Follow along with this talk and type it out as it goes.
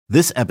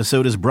This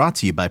episode is brought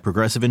to you by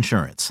Progressive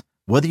Insurance.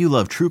 Whether you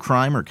love true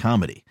crime or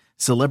comedy,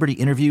 celebrity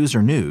interviews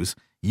or news,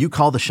 you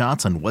call the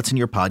shots on what's in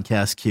your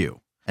podcast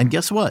queue. And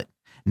guess what?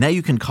 Now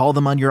you can call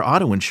them on your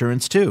auto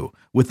insurance too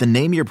with the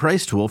Name Your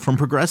Price tool from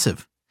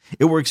Progressive.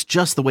 It works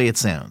just the way it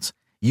sounds.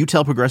 You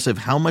tell Progressive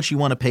how much you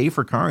want to pay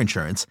for car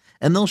insurance,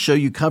 and they'll show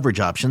you coverage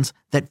options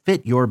that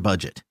fit your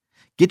budget.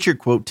 Get your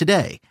quote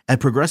today at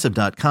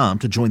Progressive.com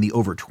to join the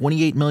over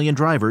 28 million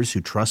drivers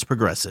who trust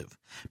Progressive.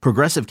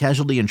 Progressive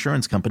Casualty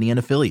Insurance Company and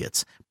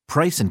Affiliates.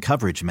 Price and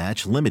coverage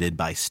match limited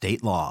by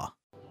state law.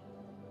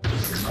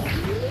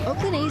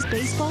 Oakland A's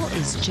baseball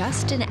is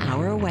just an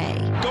hour away.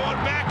 Going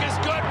back is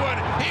Goodwin.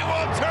 He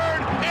will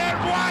turn and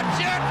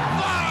watch it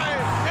fly.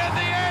 And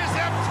the A's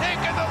have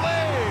taken the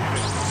lead.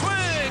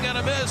 Swing and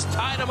a miss.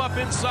 Tied him up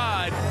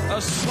inside.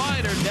 A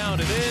slider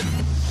down and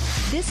in.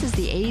 This is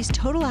the A's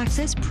Total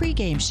Access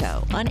pregame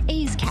show on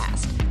A's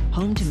Cast,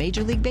 home to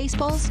Major League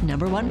Baseball's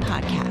 #1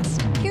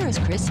 podcast. Here is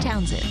Chris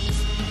Townsend.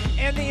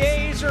 And the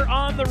A's are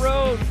on the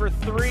road for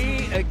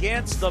 3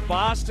 against the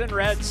Boston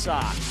Red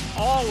Sox.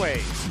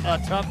 Always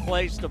a tough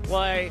place to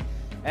play.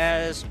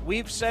 As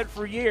we've said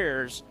for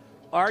years,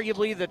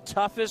 arguably the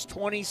toughest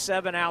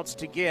 27 outs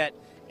to get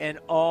in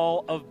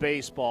all of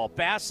baseball.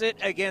 Bassett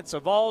against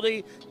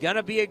Eovaldi,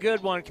 gonna be a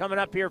good one coming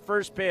up here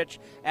first pitch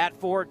at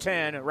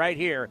 4:10 right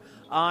here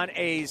on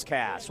A's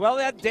Cast. Well,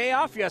 they had a day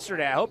off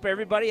yesterday. I hope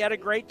everybody had a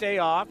great day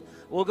off.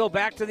 We'll go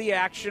back to the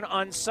action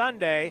on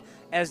Sunday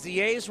as the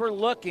A's were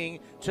looking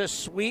to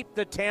sweep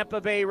the Tampa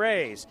Bay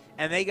Rays,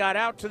 and they got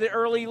out to the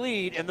early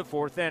lead in the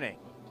 4th inning.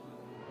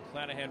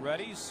 Clanahan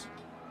readies.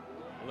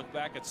 Look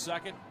back at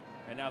second,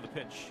 and now the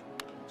pitch.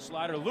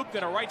 Slider looped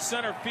in a right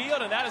center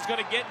field, and that is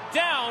going to get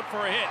down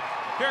for a hit.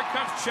 Here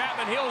comes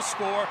Chapman. He'll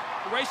score.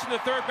 Racing to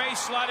third base,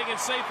 sliding in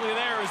safely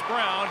there is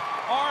Brown.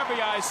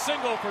 RBI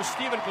single for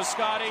Stephen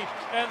Piscotty,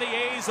 and the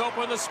A's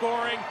open the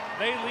scoring.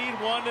 They lead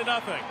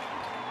 1-0.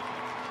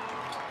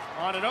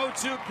 On an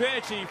 0-2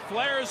 pitch, he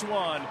flares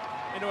one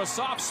into a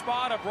soft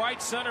spot of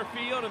right center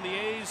field, and the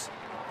A's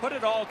put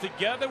it all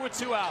together with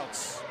 2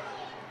 outs.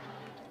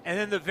 And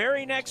then the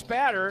very next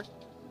batter,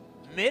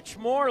 Mitch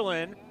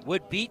Moreland,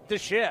 would beat the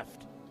shift.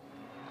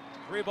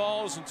 3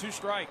 balls and 2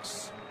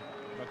 strikes.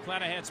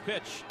 McClanahan's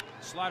pitch.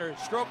 Slider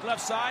stroke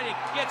left side.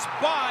 It gets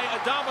by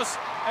Adames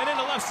and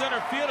into left center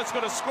field. It's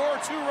going to score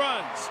 2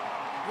 runs.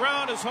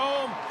 Brown is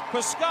home.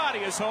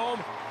 Piscotty is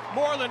home.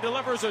 Moreland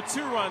delivers a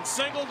 2-run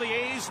single. The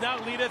A's now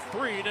lead it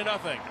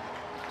 3-0.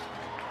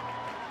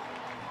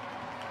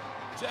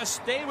 Just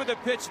stayed with the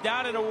pitch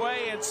down and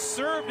away and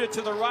served it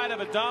to the right of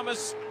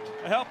Adames.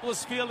 A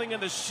helpless fielding in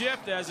the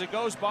shift as it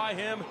goes by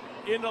him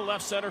into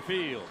left center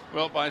field.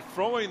 Well, by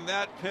throwing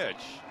that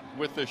pitch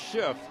with the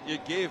shift,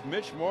 it gave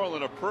Mitch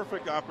Moreland a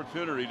perfect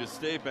opportunity to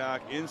stay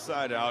back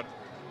inside out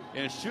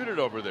and shoot it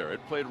over there.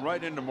 It played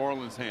right into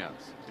Moreland's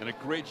hands, and a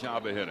great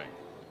job of hitting.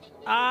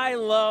 I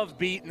love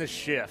beating the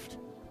shift.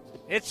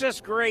 It's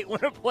just great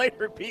when a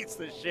player beats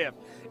the shift.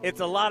 It's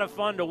a lot of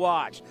fun to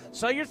watch.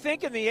 So you're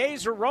thinking the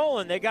A's are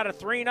rolling. They got a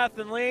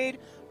 3-0 lead.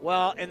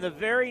 Well, in the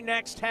very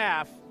next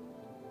half,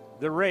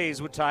 the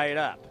Rays would tie it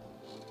up.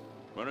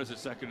 Runners at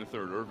second and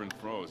third. Irvin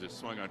throws. It's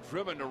swung on,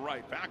 driven to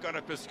right. Back on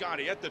to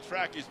Piscotty at the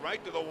track. He's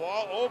right to the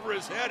wall, over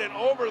his head and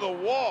over the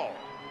wall.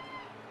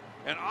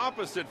 An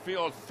opposite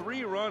field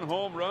 3-run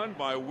home run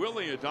by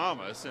Willy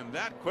Adames, and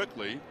that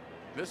quickly,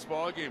 this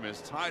ball game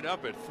is tied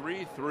up at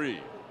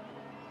 3-3.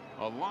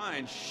 A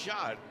line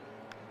shot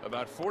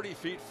about 40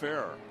 feet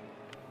fair.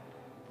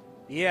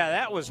 Yeah,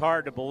 that was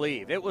hard to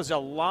believe. It was a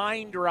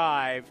line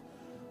drive,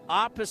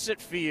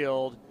 opposite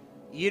field.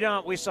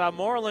 We saw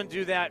Moreland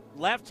do that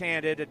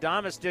left-handed.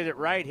 Adames did it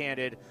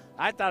right-handed.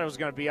 I thought it was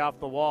going to be off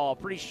the wall.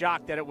 Pretty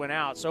shocked that it went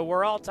out. So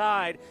we're all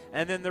tied,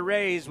 and then the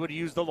Rays would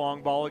use the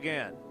long ball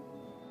again.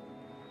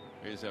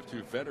 Rays have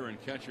 2 veteran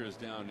catchers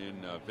down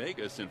in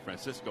Vegas, in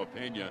Francisco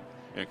Pena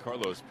and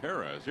Carlos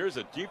Perez. Here's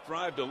a deep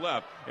drive to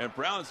left, and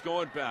Brown's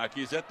going back.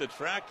 He's at the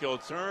track. He'll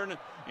turn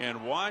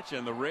and watch,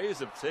 and the Rays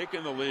have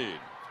taken the lead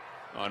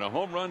on a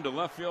home run to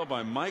left field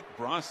by Mike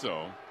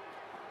Brasso.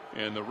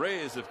 And the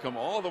Rays have come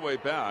all the way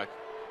back,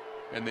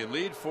 and they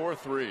lead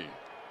 4-3.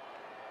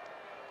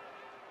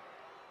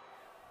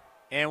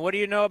 And what do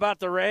you know about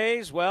the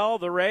Rays? Well,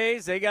 the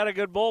Rays, they got a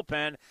good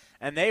bullpen,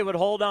 and they would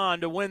hold on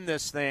to win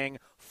this thing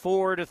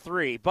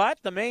 4-3. But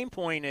the main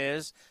point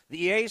is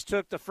the A's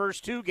took the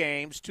first 2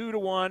 games,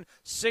 2-1,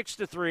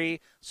 6-3,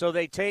 so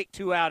they take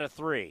 2 out of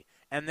 3.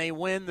 And they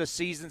win the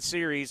season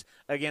series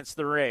against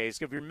the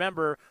Rays. If you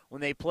remember,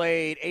 when they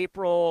played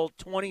April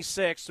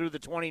 26th through the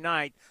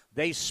 29th,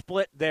 they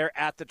split there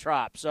at the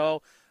Trop.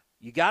 So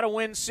you got to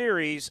win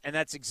series, and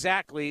that's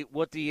exactly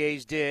what the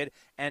A's did.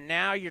 And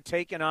now you're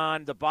taking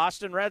on the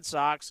Boston Red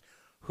Sox,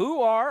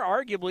 who are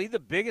arguably the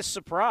biggest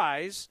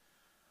surprise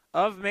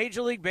of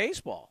Major League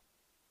Baseball.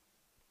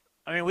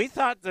 I mean, we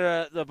thought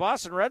the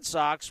Boston Red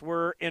Sox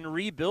were in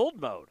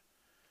rebuild mode,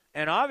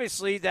 and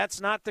obviously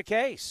that's not the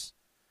case.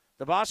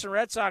 The Boston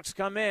Red Sox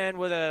come in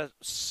with a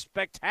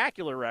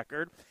spectacular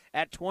record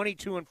at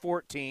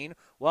 22-14,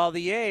 while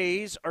the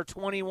A's are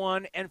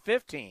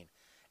 21-15.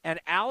 And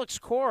Alex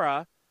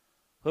Cora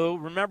who,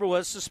 remember,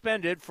 was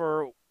suspended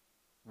for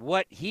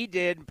what he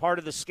did, part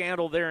of the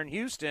scandal there in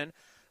Houston,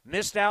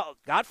 missed out,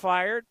 got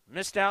fired,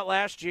 missed out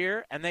last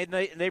year, and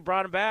they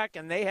brought him back,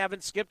 and they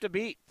haven't skipped a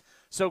beat.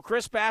 So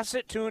Chris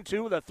Bassett,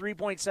 2-2 with a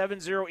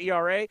 3.70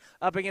 ERA,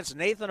 up against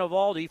Nathan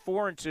Eovaldi,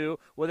 4-2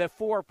 with a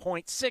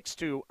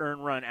 4.62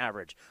 earned run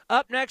average.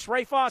 Up next,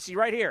 Ray Fosse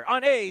right here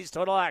on A's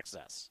Total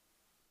Access.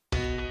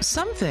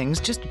 Some things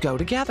just go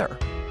together.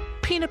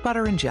 Peanut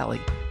butter and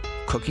jelly,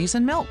 cookies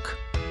and milk,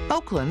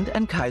 Oakland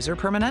and Kaiser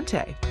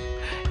Permanente.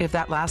 If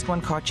that last one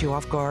caught you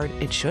off guard,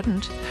 it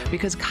shouldn't,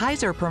 because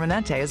Kaiser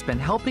Permanente has been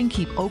helping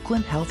keep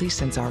Oakland healthy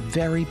since our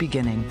very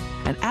beginning.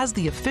 And as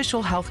the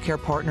official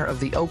healthcare partner of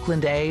the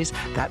Oakland A's,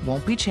 that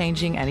won't be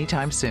changing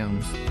anytime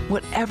soon.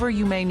 Whatever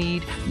you may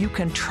need, you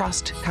can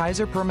trust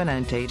Kaiser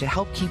Permanente to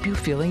help keep you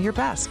feeling your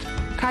best.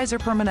 Kaiser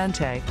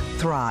Permanente.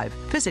 Thrive.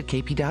 Visit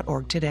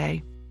kp.org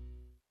today.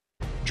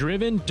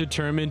 Driven,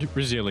 determined,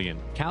 resilient.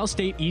 Cal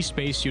State East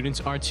Bay students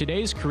are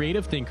today's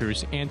creative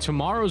thinkers and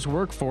tomorrow's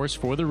workforce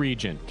for the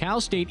region. Cal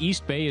State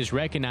East Bay is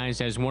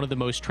recognized as one of the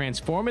most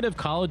transformative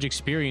college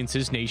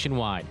experiences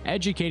nationwide,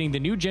 educating the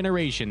new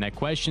generation that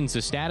questions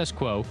the status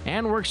quo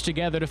and works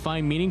together to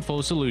find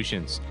meaningful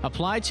solutions.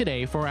 Apply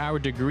today for our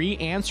degree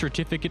and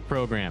certificate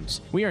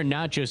programs. We are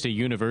not just a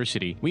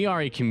university, we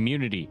are a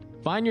community.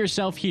 Find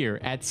yourself here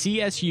at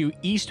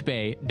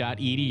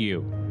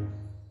csueastbay.edu.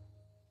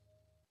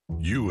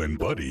 You and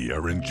Buddy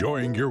are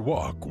enjoying your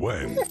walk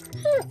when...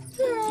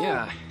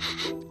 Yeah,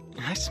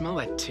 I smell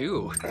that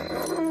too.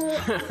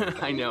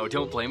 I know,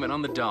 don't blame it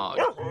on the dog.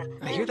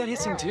 I hear that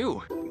hissing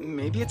too.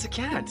 Maybe it's a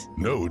cat.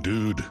 No,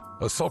 dude.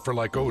 A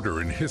sulfur-like odor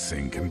and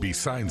hissing can be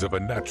signs of a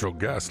natural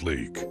gas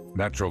leak.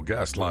 Natural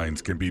gas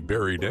lines can be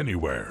buried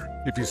anywhere.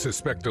 If you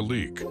suspect a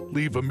leak,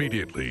 leave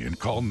immediately and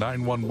call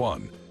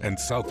 911 and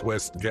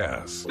Southwest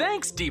Gas.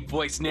 Thanks, deep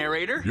voice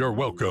narrator. You're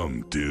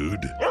welcome,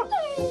 dude.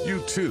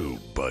 You too,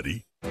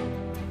 buddy.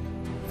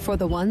 For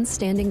the ones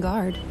standing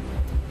guard.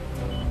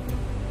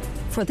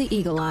 For the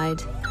eagle-eyed.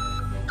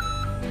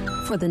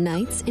 For the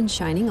knights in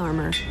shining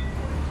armor.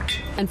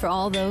 And for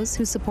all those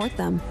who support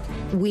them.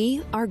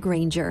 We are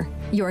Grainger,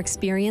 your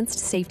experienced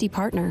safety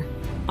partner,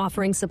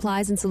 offering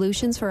supplies and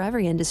solutions for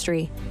every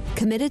industry,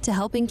 committed to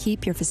helping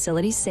keep your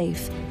facilities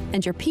safe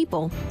and your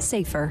people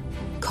safer.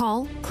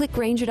 Call, click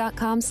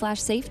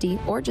Grainger.com/safety,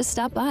 or just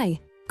stop by.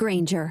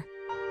 Grainger,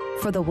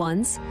 for the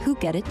ones who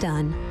get it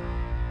done.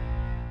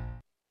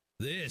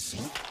 This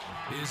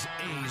is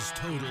A's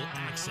Total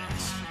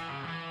Access.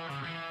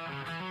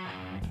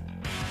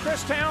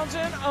 Chris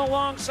Townsend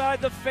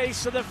alongside the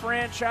face of the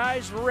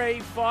franchise, Ray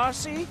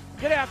Fosse.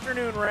 Good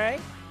afternoon,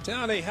 Ray.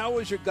 Townie, how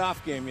was your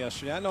golf game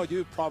yesterday? I know you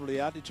were probably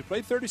out. Did you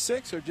play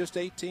 36 or just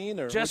 18?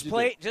 Or just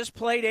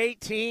played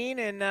 18,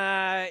 and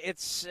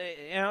it's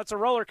it's a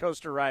roller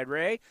coaster ride,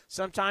 Ray.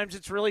 Sometimes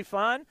it's really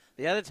fun.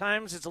 The other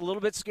times it's a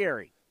little bit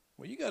scary.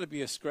 Well, you got to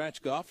be a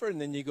scratch golfer,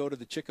 and then you go to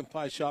the chicken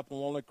pie shop in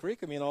Walnut Creek.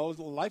 I mean,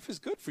 life is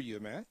good for you,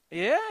 man.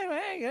 Yeah,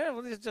 man. Yeah.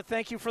 Well,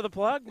 thank you for the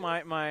plug,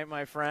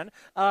 my friend.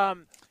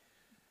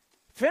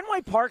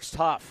 Fenway Park's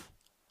tough,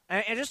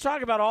 and just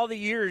talk about all the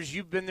years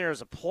you've been there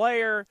as a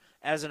player,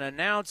 as an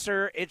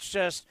announcer. It's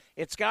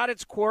got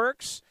its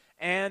quirks,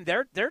 and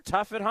they're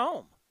tough at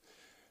home.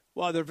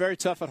 Well, they're very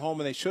tough at home,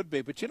 and they should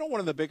be. But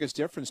one of the biggest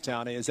difference,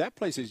 Townie, is that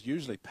place is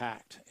usually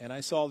packed. And I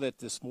saw that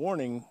this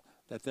morning,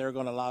 that they're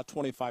going to allow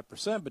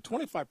 25%, but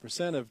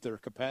 25% of their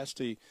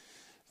capacity,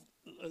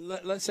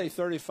 let's say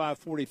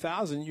 35,000,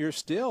 40,000, you're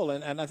still.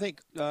 And I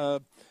think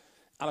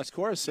Alex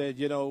Cora said,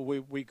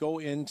 we go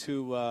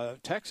into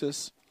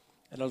Texas,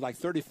 and there's like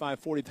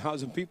 35,000,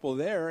 40,000 people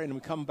there, and we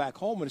come back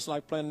home, and it's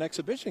like playing an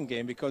exhibition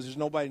game because there's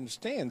nobody in the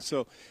stands.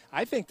 So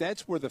I think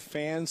that's where the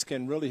fans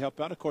can really help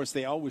out. Of course,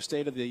 they always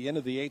stay to the end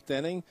of the eighth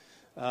inning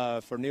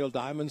for Neil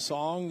Diamond's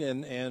song,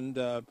 and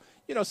so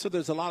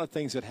there's a lot of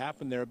things that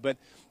happen there. But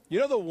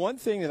the one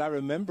thing that I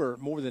remember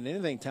more than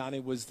anything,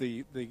 Townie, was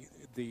the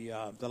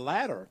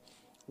ladder.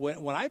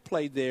 When I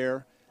played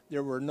there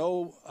were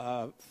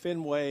no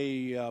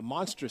Fenway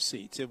monster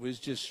seats. It was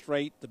just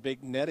straight the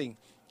big netting,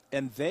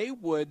 and they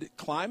would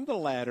climb the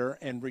ladder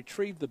and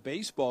retrieve the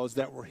baseballs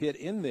that were hit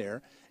in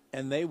there,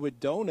 and they would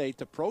donate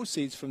the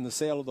proceeds from the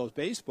sale of those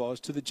baseballs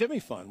to the Jimmy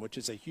Fund, which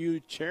is a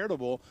huge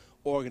charitable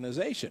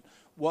organization.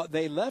 Well,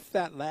 they left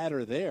that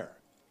ladder there.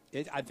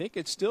 I think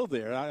it's still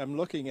there. I'm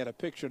looking at a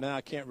picture now.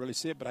 I can't really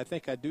see it, but I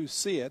think I do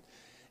see it.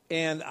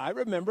 And I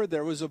remember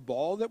there was a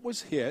ball that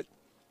was hit,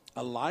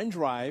 a line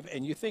drive,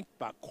 and you think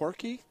about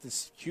Corky,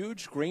 this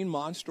huge green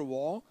monster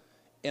wall,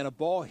 and a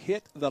ball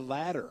hit the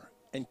ladder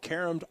and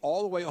caromed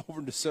all the way over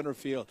into center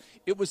field.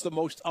 It was the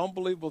most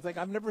unbelievable thing.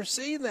 I've never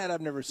seen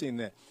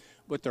that.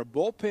 But their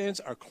bullpens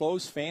are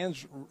closed.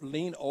 Fans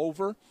lean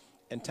over.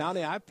 And,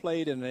 Townie, I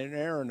played in an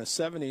era in the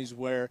 70s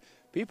where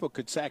people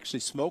could actually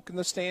smoke in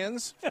the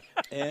stands.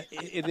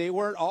 And they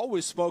weren't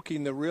always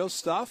smoking the real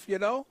stuff,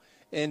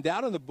 And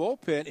down in the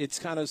bullpen, it's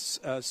kind of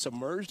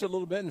submerged a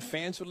little bit, and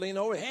fans would lean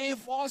over, "Hey,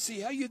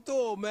 Fosse, how you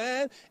doing,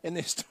 man?" And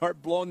they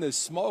start blowing this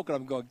smoke, and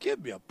I'm going,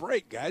 "Give me a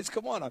break, guys.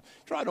 Come on. I'm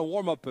trying to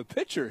warm up a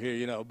pitcher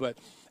here, But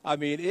I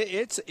mean,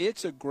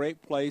 it's a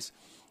great place.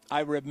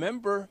 I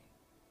remember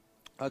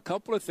a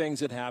couple of things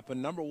that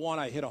happened. Number one,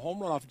 I hit a home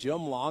run off Jim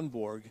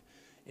Lonborg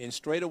in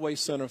straightaway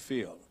center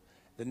field.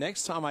 The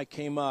next time I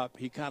came up,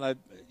 he kind of,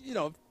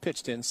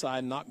 pitched inside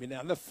and knocked me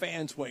down. The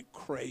fans went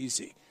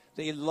crazy.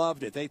 They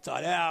loved it. They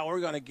thought, we're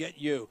going to get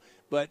you.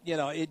 But,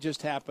 it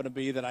just happened to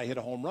be that I hit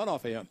a home run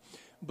off of him.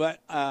 But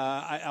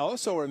I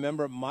also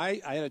remember I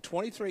had a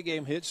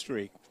 23-game hit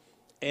streak,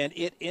 and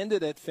it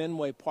ended at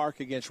Fenway Park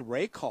against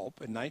Ray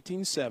Culp in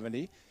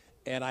 1970.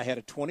 And I had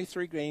a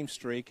 23-game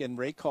streak, and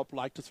Ray Culp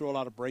liked to throw a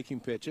lot of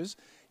breaking pitches.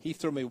 He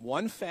threw me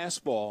one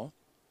fastball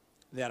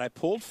that I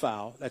pulled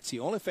foul. That's the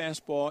only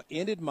fastball,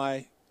 ended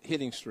my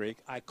hitting streak.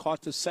 I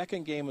caught the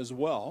second game as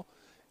well.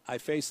 I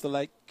faced the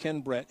late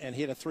Ken Brett and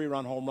hit a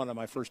 3-run home run on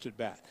my first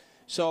at-bat.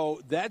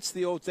 So that's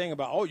the old thing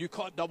about, you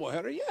caught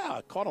doubleheader? Yeah,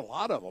 I caught a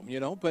lot of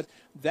them, But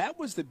that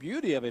was the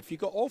beauty of it. If you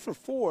go 0 for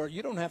 4,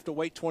 you don't have to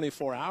wait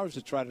 24 hours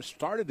to try to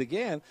start it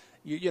again.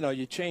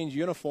 You change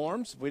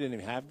uniforms. We didn't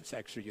even have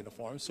extra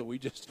uniforms, so we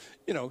just,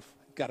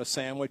 got a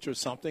sandwich or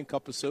something,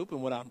 cup of soup,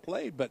 and went out and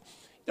played. But,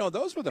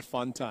 those were the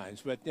fun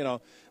times. But,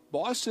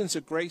 Boston's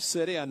a great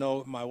city. I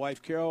know my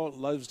wife Carol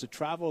loves to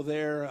travel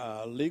there.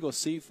 Legal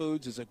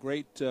Seafoods is a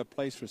great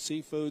place for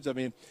seafoods. I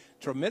mean,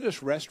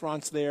 tremendous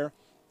restaurants there.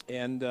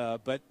 And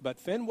but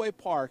Fenway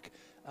Park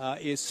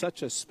is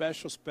such a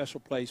special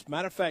place.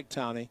 Matter of fact,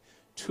 Tony,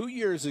 2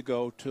 years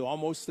ago to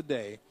almost the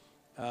day,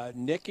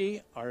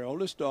 Nikki, our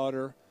oldest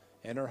daughter,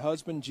 and her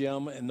husband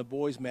Jim and the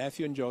boys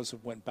Matthew and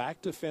Joseph went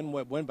back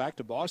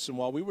to Boston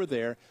while we were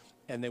there,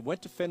 and they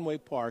went to Fenway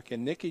Park.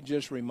 And Nikki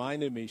just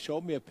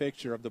showed me a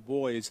picture of the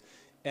boys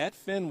at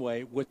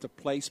Fenway with the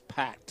place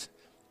packed.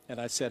 And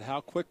I said,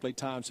 how quickly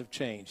times have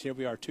changed. Here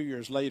we are 2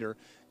 years later,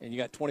 and you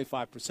got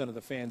 25% of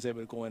the fans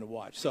able to go in and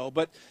watch. So,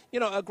 but,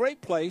 a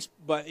great place,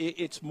 but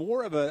it's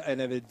more of an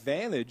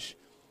advantage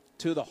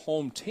to the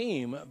home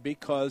team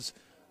because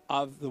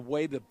of the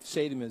way the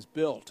stadium is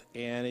built.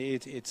 And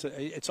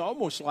it's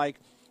almost like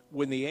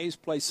when the A's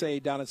play, say,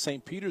 down at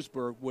St.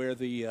 Petersburg, where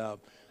the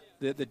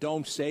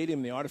dome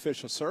stadium, the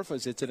artificial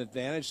surface, it's an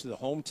advantage to the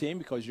home team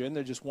because you're in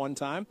there just one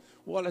time.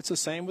 Well, it's the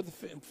same with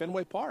the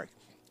Fenway Park.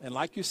 And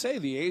like you say,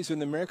 the A's are in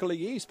the American League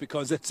East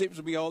because that seems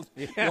to be the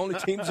only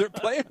teams that are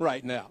playing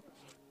right now.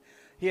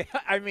 Yeah,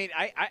 I mean,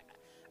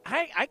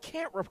 I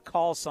can't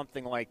recall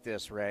something like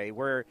this, Ray,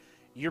 where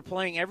you're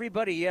playing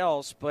everybody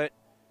else but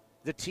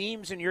the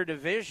teams in your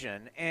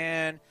division.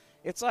 And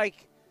it's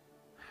like,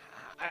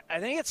 I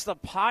think it's the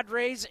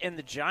Padres and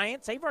the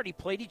Giants. They've already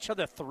played each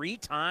other 3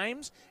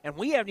 times, and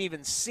we haven't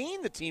even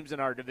seen the teams in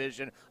our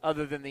division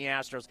other than the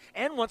Astros.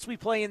 And once we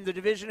play in the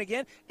division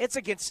again, it's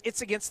against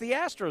the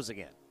Astros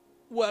again.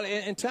 Well,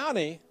 in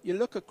Tony, you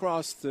look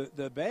across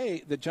the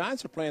bay, the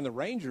Giants are playing the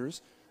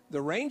Rangers.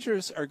 The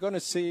Rangers are going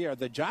to see, or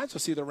the Giants will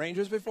see the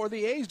Rangers before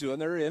the A's do,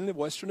 and they're in the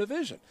Western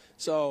Division.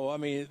 So, I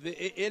mean,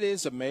 it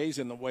is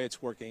amazing the way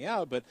it's working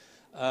out. But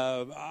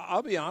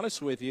I'll be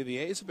honest with you, the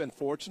A's have been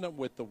fortunate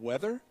with the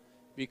weather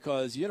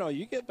because,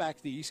 you get back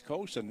to the East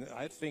Coast, and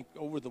I think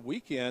over the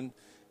weekend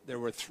there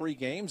were 3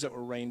 games that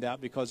were rained out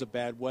because of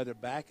bad weather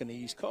back in the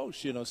East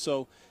Coast,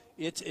 So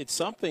it's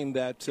something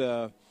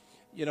that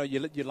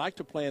you like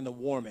to play in the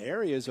warm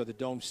areas or the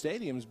dome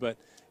stadiums, but,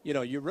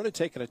 you're really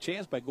taking a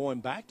chance by going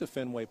back to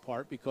Fenway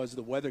Park because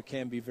the weather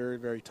can be very,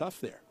 very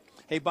tough there.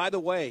 Hey, by the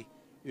way,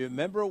 you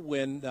remember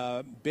when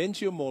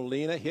Benji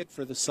Molina hit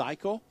for the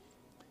cycle?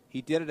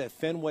 He did it at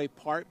Fenway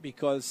Park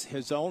because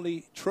his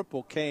only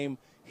triple came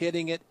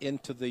hitting it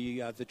into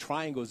the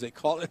triangles, they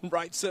call it, in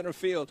right center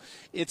field.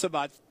 It's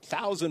about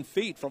 1,000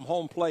 feet from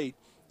home plate.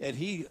 And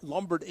he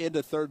lumbered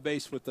into third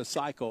base with the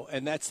cycle.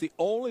 And that's the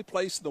only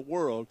place in the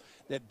world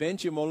that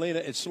Benji Molina,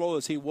 as slow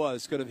as he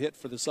was, could have hit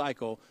for the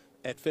cycle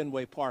at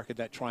Fenway Park at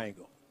that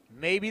triangle.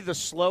 Maybe the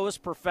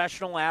slowest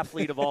professional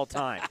athlete of all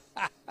time.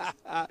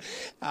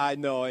 I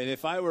know. And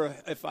if I were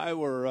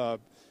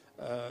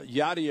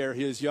Yadier,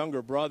 his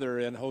younger brother,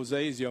 and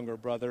Jose's younger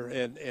brother,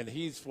 and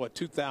he's,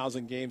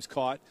 2,000 games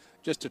caught,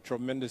 just a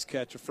tremendous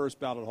catch, a first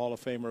ballot Hall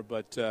of Famer.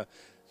 But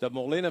the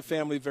Molina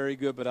family, very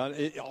good. But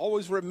I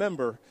always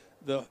remember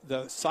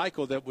the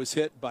cycle that was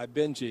hit by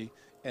Benji,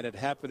 and it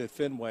happened at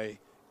Fenway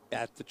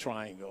at the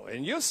triangle.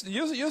 And you'll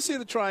see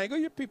the triangle.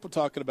 You people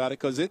talking about it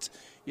because it's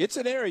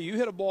an area. You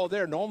hit a ball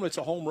there. Normally it's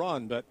a home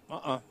run, but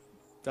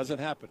doesn't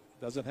happen.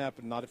 Doesn't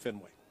happen, not at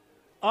Fenway.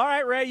 All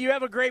right, Ray, you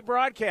have a great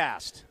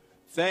broadcast.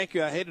 Thank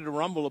you. I hated to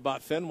rumble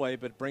about Fenway,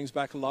 but it brings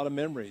back a lot of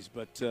memories.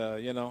 But,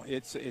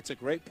 it's a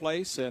great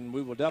place, and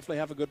we will definitely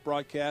have a good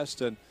broadcast,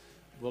 and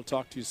we'll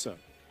talk to you soon.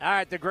 All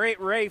right, the great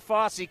Ray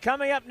Fosse.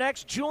 Coming up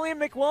next, Julian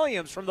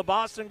McWilliams from the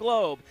Boston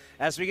Globe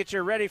as we get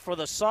you ready for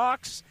the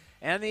Sox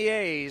and the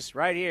A's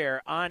right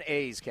here on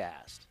A's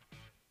Cast.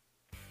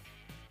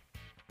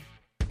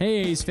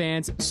 Hey A's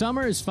fans,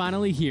 summer is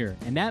finally here,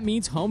 and that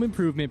means home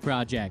improvement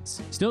projects.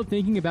 Still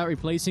thinking about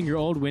replacing your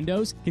old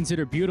windows?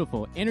 Consider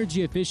beautiful,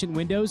 energy-efficient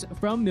windows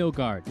from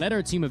Milgard. Let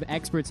our team of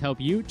experts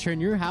help you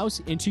turn your house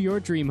into your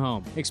dream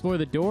home. Explore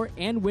the door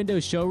and window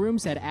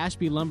showrooms at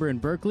Ashby Lumber in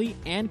Berkeley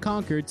and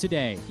Concord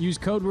today. Use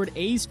code word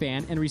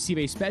A'sFan and receive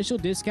a special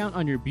discount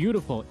on your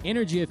beautiful,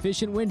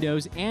 energy-efficient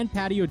windows and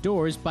patio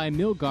doors by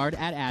Milgard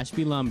at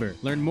Ashby Lumber.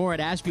 Learn more at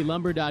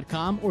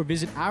ashbylumber.com or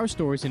visit our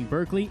stores in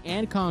Berkeley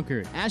and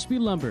Concord. Ashby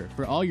Lumber,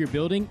 for all your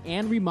building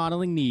and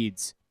remodeling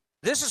needs.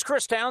 This is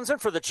Chris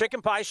Townsend for the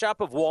Chicken Pie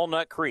Shop of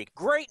Walnut Creek.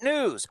 Great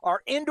news!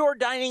 Our indoor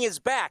dining is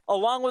back,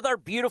 along with our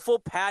beautiful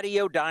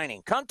patio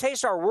dining. Come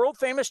taste our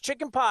world-famous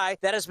chicken pie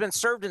that has been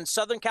served in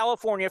Southern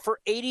California for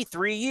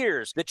 83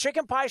 years. The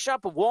Chicken Pie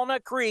Shop of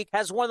Walnut Creek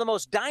has one of the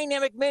most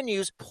dynamic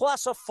menus,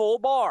 plus a full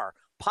bar.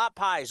 Pot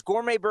pies,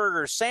 gourmet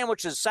burgers,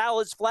 sandwiches,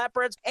 salads,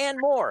 flatbreads, and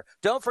more.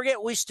 Don't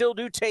forget, we still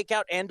do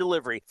takeout and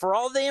delivery. For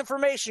all the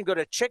information, go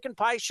to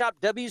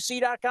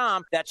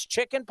chickenpieshopwc.com. That's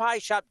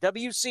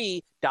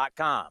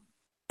chickenpieshopwc.com.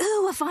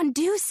 Ooh, a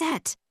fondue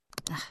set.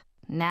 Ugh,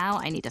 now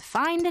I need to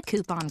find a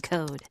coupon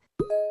code.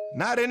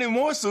 Not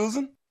anymore,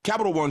 Susan.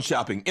 Capital One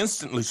Shopping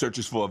instantly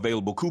searches for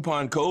available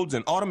coupon codes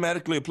and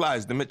automatically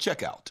applies them at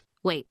checkout.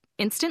 Wait,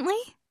 instantly?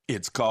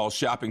 It's called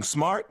shopping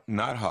smart,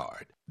 not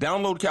hard.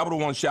 Download Capital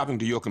One Shopping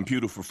to your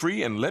computer for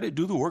free and let it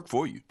do the work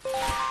for you.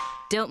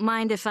 Don't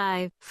mind if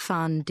I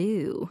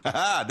fondue.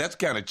 Haha, that's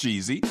kind of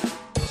cheesy.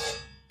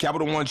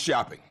 Capital One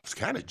Shopping. It's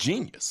kind of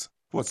genius.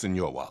 What's in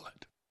your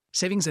wallet?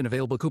 Savings and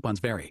available coupons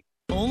vary.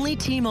 Only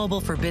T-Mobile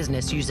for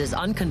Business uses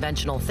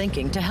unconventional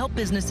thinking to help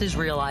businesses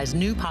realize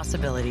new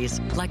possibilities,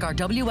 like our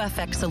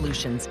WFX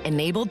solutions,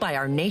 enabled by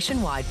our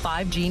nationwide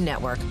 5G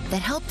network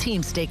that help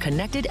teams stay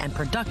connected and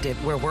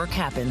productive where work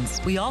happens.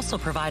 We also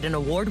provide an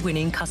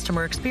award-winning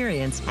customer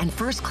experience and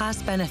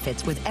first-class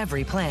benefits with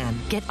every plan.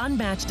 Get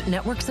unmatched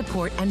network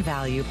support and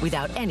value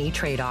without any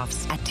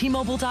trade-offs at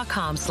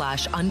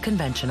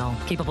T-Mobile.com/unconventional.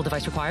 Capable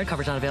device required.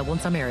 Coverage not available in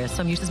some areas.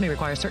 Some uses may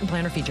require certain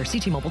plan or feature. See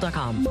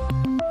T-Mobile.com.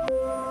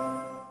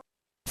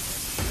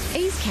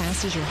 A's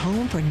Cast is your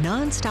home for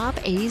nonstop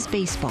A's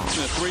baseball.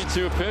 The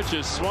 3-2 pitch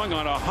is swung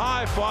on a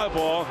high fly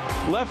ball.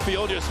 Left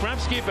field,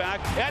 Yastrzemski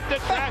back at the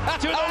track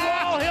to the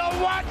wall.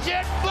 He'll watch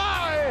it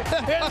fly.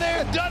 And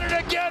they've done it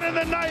again in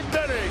the ninth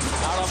inning.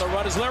 Out on the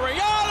run is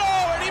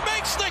Liriano, and he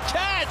makes the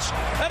catch.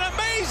 An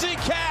amazing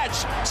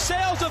catch.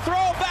 Sails the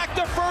throw back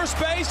to first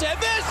base, and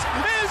this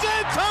is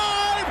in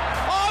time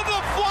on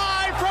the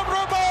fly from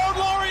Ramon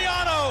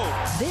Laureano.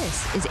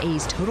 This is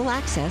A's Total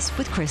Access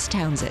with Chris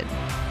Townsend.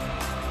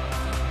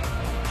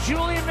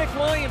 Julian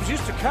McWilliams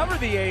used to cover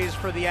the A's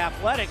for The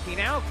Athletic. He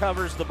now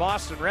covers the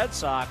Boston Red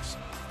Sox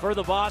for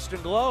the Boston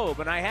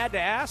Globe. And I had to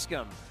ask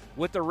him,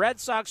 with the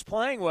Red Sox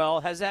playing well,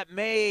 has that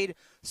made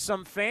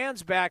some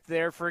fans back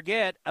there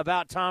forget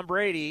about Tom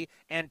Brady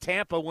and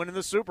Tampa winning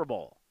the Super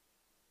Bowl?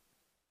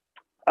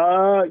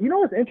 You know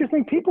what's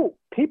interesting? People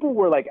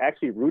were like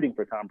actually rooting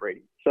for Tom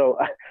Brady. So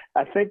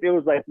I think it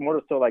was like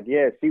more so like,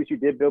 yeah, see what you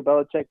did, Bill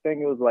Belichick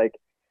thing. It was like,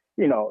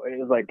 you know, it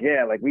was like,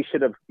 yeah, like we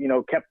should have, you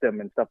know, kept them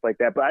and stuff like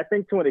that. But I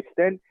think to an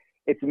extent,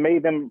 it's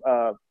made them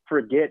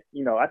forget.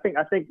 You know, I think,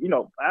 you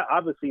know,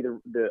 obviously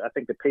I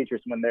think the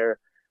Patriots when they're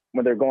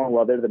going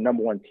well, they're the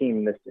number one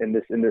team in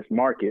this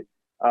market.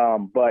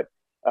 But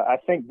I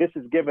think this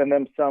has given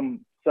them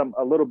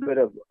a little bit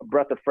of a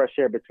breath of fresh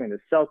air between the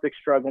Celtics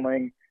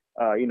struggling,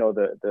 you know,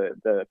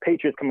 the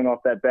Patriots coming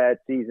off that bad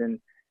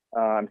season.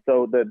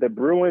 So the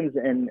Bruins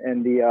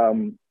and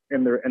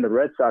the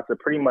Red Sox are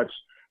pretty much,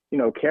 you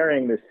know,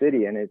 carrying the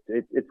city, and it's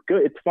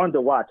good. It's fun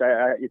to watch.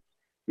 It's,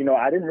 you know,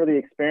 I didn't really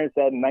experience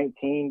that in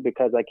 19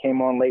 because I came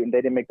on late and they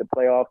didn't make the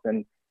playoffs,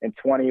 and in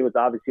 20 was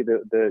obviously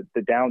the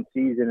down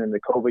season and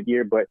the COVID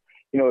year. But,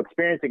 you know,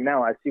 experiencing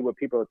now, I see what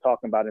people are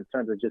talking about in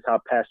terms of just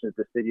how passionate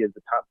the city is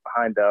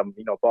behind,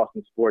 you know,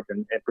 Boston sports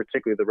and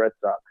particularly the Red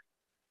Sox.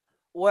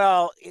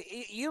 Well,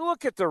 you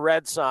look at the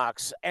Red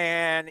Sox,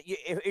 and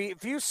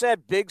if you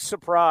said big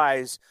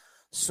surprise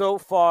so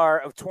far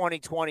of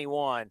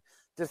 2021,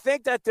 to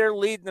think that they're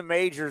leading the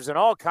majors in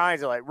all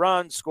kinds of like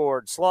runs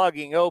scored,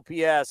 slugging,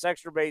 OPS,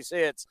 extra base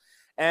hits,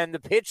 and the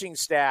pitching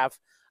staff,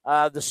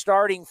 the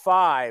starting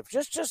five.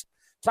 Just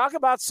talk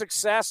about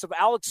success of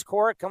Alex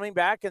Cora coming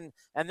back and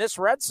this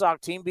Red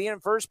Sox team being in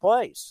first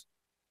place.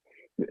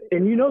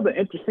 And you know the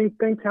interesting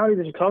thing, Tony,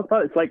 that you talked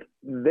about, it's like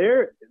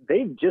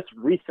they've just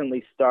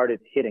recently started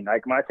hitting.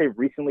 Like when I say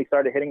recently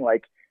started hitting,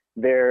 like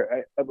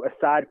they're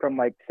aside from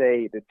like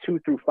say the 2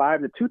 through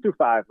 5,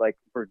 like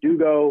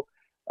Verdugo,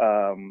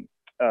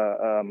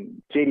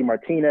 JD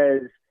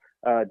Martinez,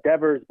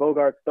 Devers,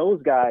 Bogarts,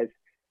 those guys,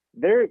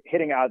 they're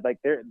hitting out like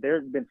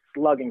they've been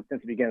slugging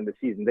since the beginning of the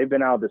season. They've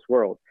been out of this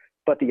world.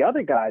 But the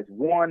other guys,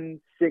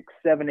 1, 6,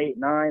 7, 8,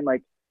 9,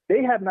 like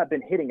they have not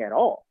been hitting at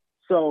all.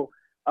 So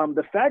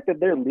the fact that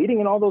they're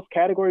leading in all those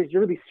categories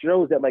really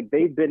shows that like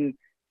they've been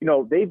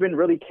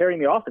really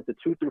carrying the offense, the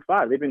 2 through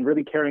 5. They've been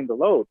really carrying the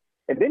load.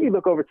 And then you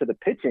look over to the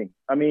pitching.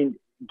 I mean,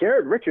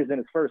 Garrett Richards in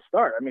his first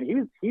start, I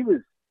mean, he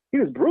was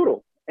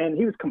brutal. And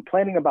he was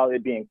complaining about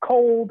it being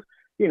cold.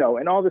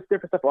 and all this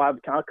different stuff. Oh, I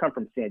come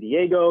from San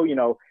Diego,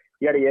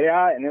 yada,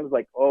 yada. And it was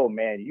like, oh,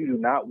 man, you do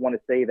not want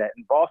to say that.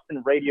 And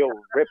Boston radio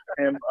ripped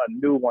him a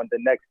new one the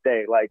next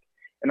day.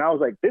 And I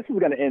was like, this is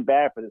going to end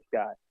bad for this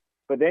guy.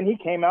 But then he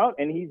came out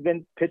and he's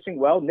been pitching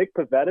well. Nick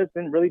Pavetta's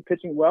been really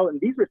pitching well.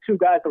 And these were two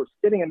guys that were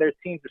sitting in their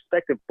team's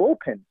respective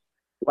bullpens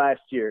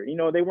last year.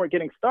 They weren't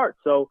getting starts.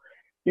 So,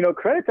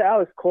 credit to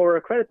Alex Cora,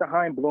 credit to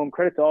Chaim Bloom,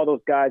 credit to all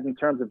those guys in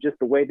terms of just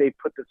the way they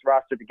put this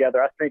roster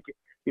together. I think,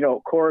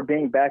 Cora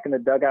being back in the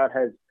dugout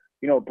has,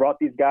 brought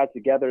these guys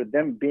together,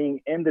 them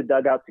being in the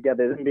dugout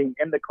together, them being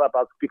in the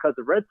clubhouse, because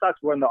the Red Sox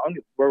were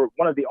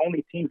one of the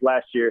only teams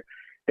last year.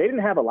 They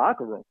didn't have a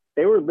locker room.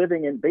 They were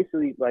living in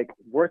basically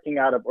working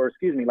out of,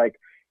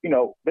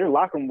 their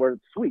locker room were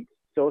suites.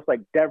 So it's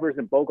like Devers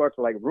and Bogarts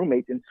were like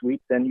roommates in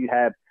suites. Then you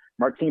have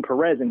Martin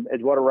Perez and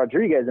Eduardo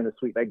Rodriguez in the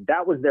suite.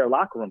 That was their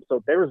locker room.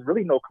 So there was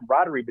really no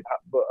camaraderie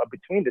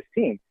between this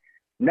team.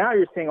 Now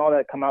you're seeing all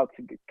that come out,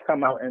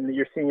 and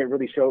you're seeing it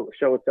really show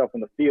itself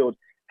in the field,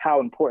 how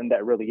important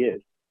that really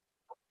is.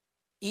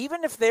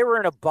 Even if they were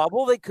in a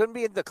bubble, they couldn't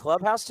be in the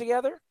clubhouse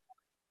together?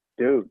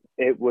 Dude,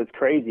 it was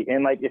crazy.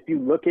 And if you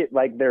look at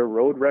their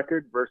road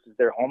record versus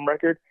their home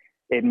record,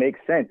 it makes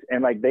sense.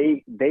 And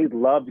they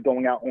loved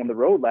going out on the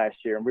road last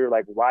year. And we were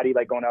like, why do you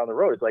like going out on the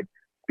road? It's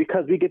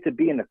because we get to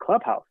be in the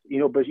clubhouse,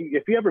 but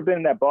if you ever been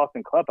in that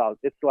Boston clubhouse,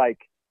 it's like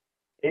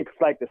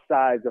the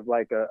size of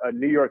a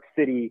New York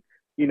City,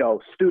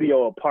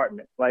 studio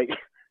apartment.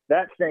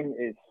 That thing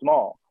is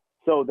small.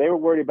 So they were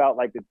worried about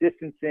the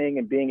distancing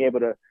and being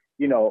able to,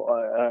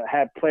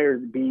 have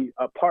players be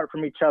apart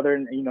from each other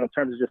and, in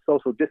terms of just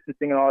social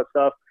distancing and all that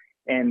stuff.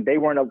 And they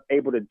weren't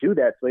able to do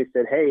that. So they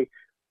said, hey,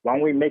 why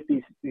don't we make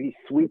these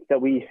suites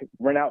that we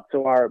rent out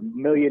to our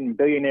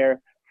billionaire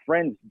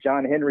friends,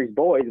 John Henry's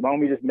boys? Why don't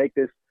we just make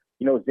this,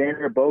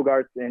 Xander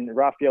Bogaerts and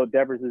Rafael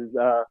Devers'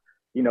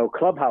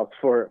 clubhouse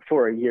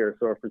for a year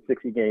or for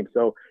 60 games.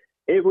 So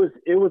it was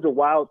a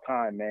wild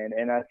time, man.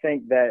 And I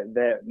think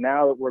that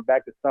now that we're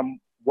back to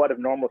somewhat of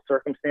normal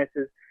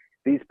circumstances,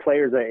 these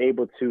players are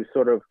able to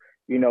sort of,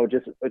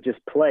 just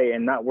play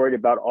and not worried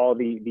about all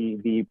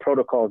the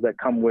protocols that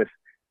come with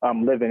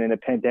living in a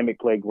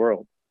pandemic-plagued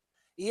world.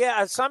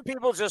 Yeah, some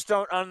people just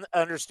don't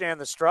understand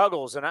the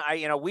struggles. And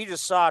we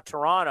just saw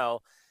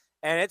Toronto,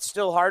 and it's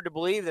still hard to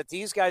believe that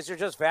these guys are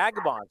just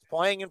vagabonds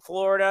playing in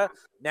Florida,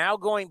 now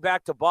going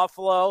back to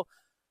Buffalo.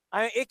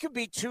 It could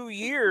be 2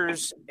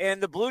 years,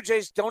 and the Blue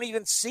Jays don't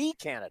even see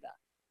Canada.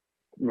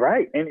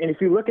 Right, and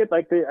if you look at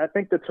I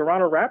think the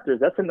Toronto Raptors,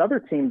 that's another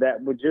team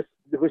that was just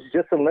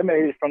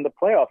eliminated from the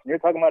playoffs. And you're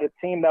talking about a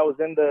team that was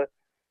in the,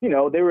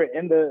 they were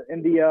in the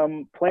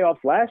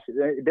playoffs last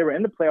year. They were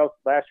in the playoffs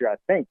last year, I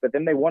think, but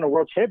then they won a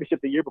world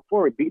championship the year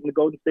before, beating the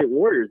Golden State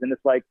Warriors. And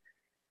it's like,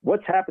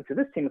 what's happened to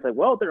this team? It's like,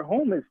 well, their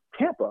home is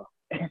Tampa,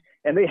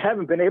 and they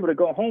haven't been able to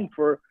go home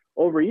for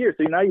over a year.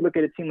 So now you look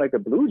at a team like the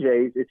Blue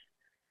Jays,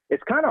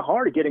 it's kind of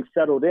hard getting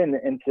settled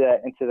into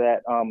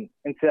that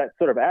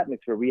sort of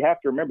atmosphere. We have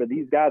to remember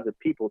these guys are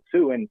people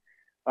too. And,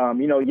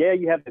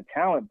 you have the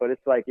talent, but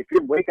it's like, if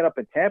you're waking up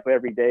in Tampa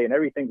every day and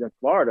everything's in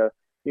Florida,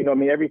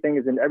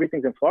 everything's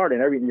in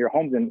Florida and your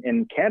home's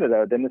in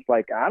Canada, then it's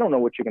like, I don't know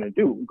what you're going to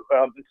do.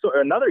 So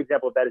another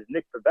example of that is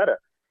Nick Pivetta.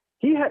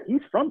 He's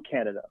from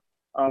Canada.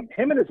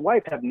 Him and his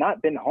wife have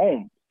not been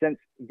home since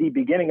the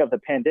beginning of the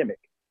pandemic.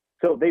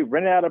 So they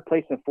rented out a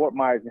place in Fort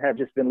Myers and have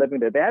just been living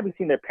there. They haven't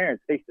seen their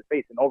parents face to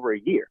face in over a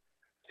year.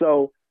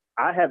 So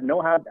I have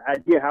no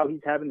idea how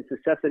he's having the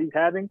success that he's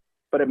having.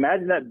 But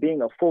imagine that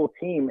being a full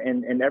team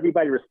and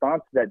everybody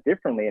responds to that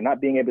differently, and not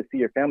being able to see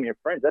your family and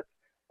friends.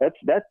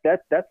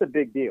 That's a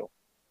big deal.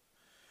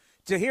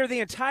 To hear the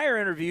entire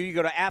interview, you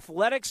go to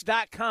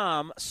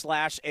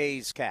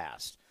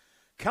athletics.com/A'sCast.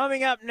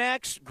 Coming up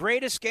next,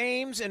 greatest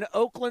games in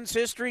Oakland's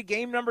history,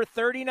 game number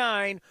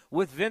 39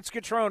 with Vince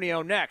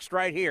Cotroneo next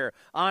right here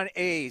on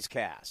A's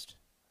Cast.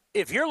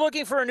 If you're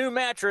looking for a new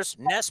mattress,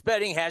 Nest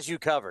Bedding has you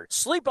covered.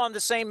 Sleep on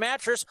the same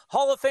mattress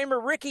Hall of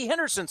Famer Ricky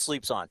Henderson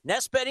sleeps on.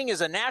 Nest Bedding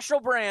is a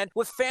national brand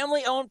with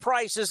family-owned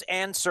prices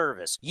and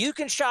service. You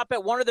can shop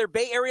at one of their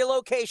Bay Area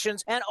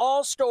locations, and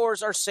all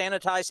stores are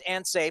sanitized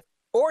and safe.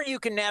 Or you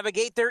can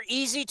navigate their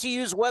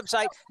easy-to-use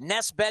website,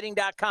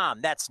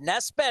 nestbedding.com. That's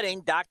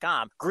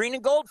nestbedding.com. Green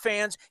and gold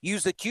fans,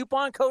 use the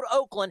coupon code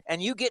Oakland,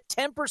 and you get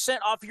 10%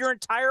 off your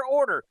entire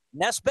order.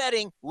 Nest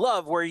Bedding,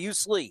 love where you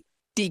sleep.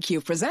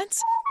 DQ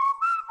presents...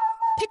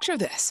 Picture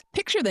this.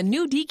 Picture the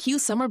new DQ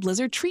Summer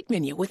Blizzard treat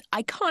menu with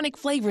iconic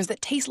flavors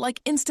that taste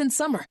like instant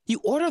summer. You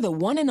order the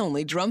one and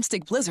only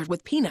Drumstick Blizzard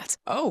with peanuts.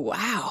 Oh,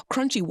 wow.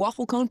 Crunchy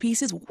waffle cone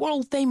pieces,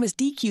 world-famous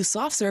DQ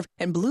soft serve,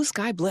 and Blue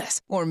Sky Bliss.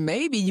 Or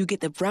maybe you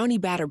get the Brownie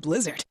Batter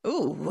Blizzard.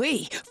 Ooh,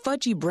 wee.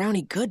 Fudgy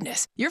brownie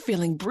goodness. You're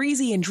feeling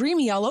breezy and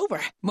dreamy all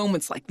over.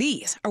 Moments like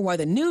these are why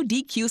the new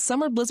DQ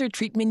Summer Blizzard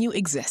treat menu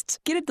exists.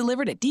 Get it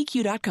delivered at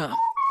DQ.com.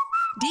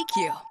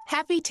 DQ.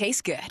 Happy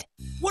tastes good.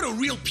 What are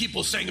real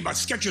people saying about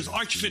Skechers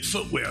Arch Fit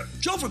footwear?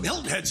 Joe from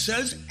Hilton Head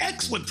says,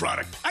 excellent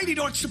product. I need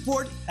arch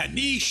support, and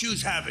these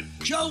shoes have it.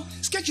 Joe,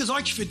 Skechers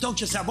Arch Fit don't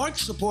just have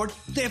arch support,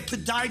 they have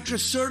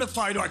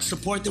podiatrist-certified arch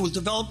support that was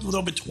developed with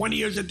over 20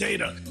 years of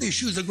data. These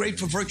shoes are great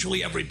for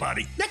virtually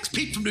everybody. Next,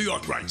 Pete from New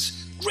York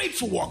writes, great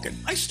for walking.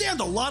 I stand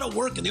a lot of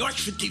work, and the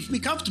Arch Fit keeps me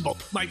comfortable.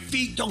 My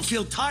feet don't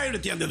feel tired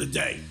at the end of the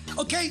day.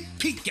 Okay,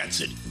 Pete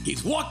gets it.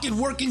 He's walking,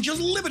 working,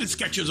 just limited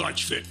Skechers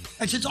Arch Fit.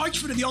 And since Arch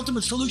Fit are the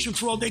ultimate solution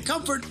for all-day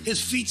comfort,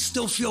 his feet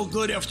still feel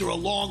good after a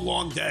long,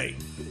 long day.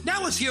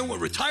 Now let's hear what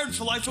Retired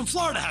for Life from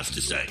Florida has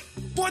to say.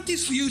 Bought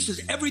these for use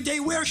as everyday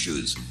wear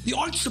shoes. The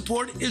arch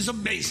support is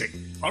amazing.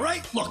 All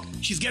right? Look,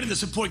 she's getting the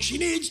support she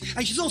needs,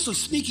 and she's also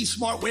sneaky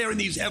smart wearing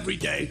these every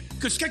day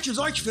because Skechers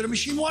Arch Fit are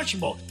machine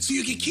washable, so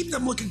you can keep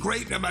them looking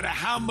great no matter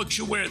how much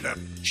you wear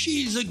them.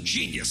 She's a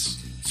genius.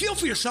 Feel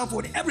for yourself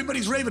what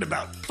everybody's raving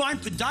about. Find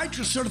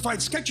podiatrist-certified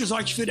Skechers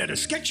Arch Fit at a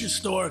Skechers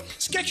store,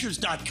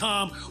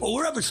 Skechers.com, or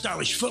wherever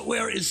stylish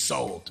footwear is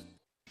sold.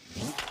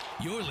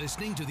 You're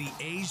listening to the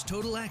A's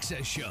Total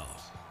Access Show.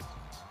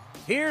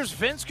 Here's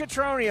Vince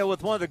Cotroneo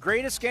with one of the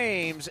greatest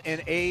games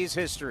in A's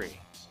history.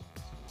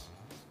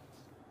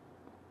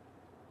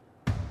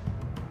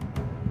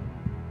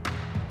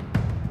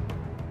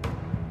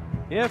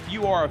 If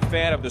you are a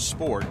fan of the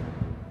sport,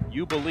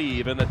 you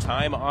believe in the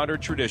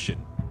time-honored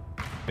tradition.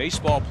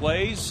 Baseball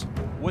plays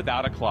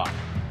without a clock.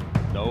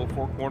 No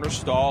four-corner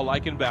stall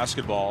like in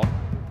basketball,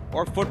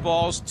 or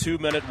football's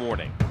 2-minute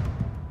warning.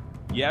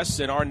 Yes,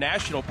 in our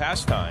national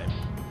pastime,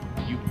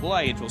 you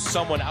play until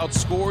someone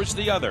outscores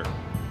the other.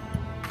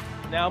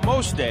 Now,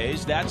 most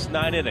days, that's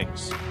 9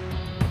 innings.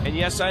 And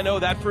yes, I know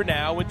that for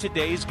now, in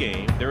today's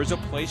game, there is a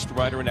place to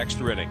run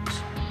extra innings.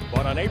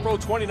 But on April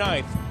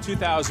 29th,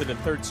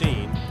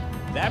 2013,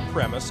 that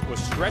premise was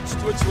stretched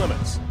to its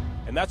limits.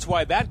 And that's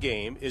why that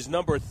game is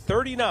number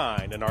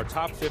 39 in our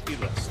top 50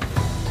 list.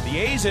 The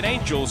A's and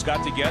Angels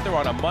got together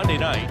on a Monday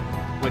night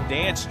with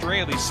Dan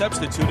Straley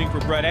substituting for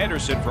Brett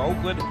Anderson for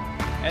Oakland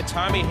and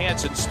Tommy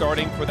Hanson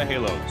starting for the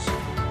Halos.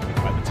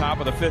 By the top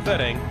of the 5th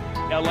inning,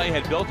 LA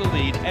had built a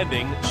lead,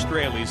 ending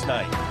Straley's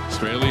night.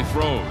 Straley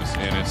throws,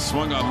 and it's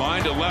swung on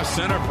line to left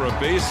center for a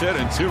base hit,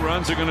 and 2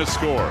 runs are going to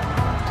score.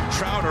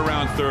 Trout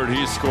around third,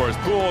 he scores.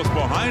 Pujols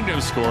behind him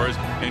scores,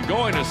 and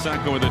going to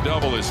second with a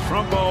double is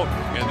Trumbo,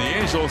 and the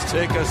Angels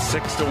take a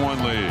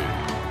 6-1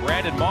 lead.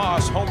 Brandon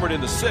Moss homered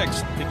in the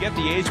 6th to get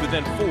the A's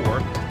within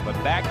 4, but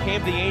back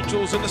came the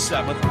Angels in the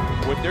 7th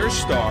with their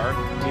star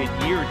in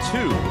year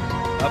 2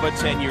 of a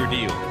 10-year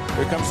deal.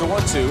 Here comes the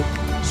 1-2.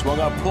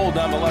 Swung up, pulled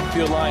down the left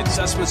field line.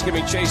 Cespedes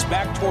giving chase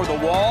back toward the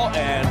wall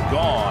and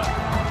gone.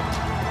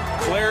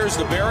 Clears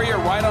the barrier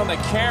right on the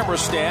camera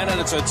stand,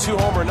 and it's a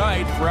 2-homer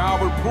night for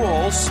Albert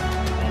Pujols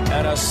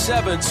and a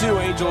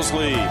 7-2 Angels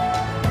lead.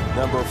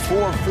 Number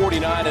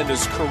 449 in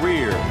his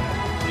career.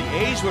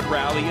 The A's would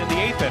rally in the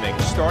 8th inning,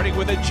 starting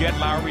with a Jed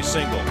Lowry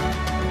single.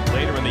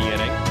 Later in the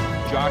inning,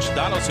 Josh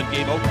Donaldson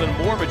gave Oakland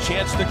more of a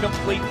chance to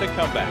complete the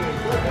comeback.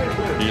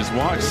 He has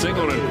walked,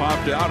 singled, and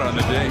popped out on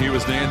the day he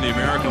was named the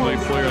American League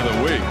Player of the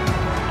Week.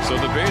 So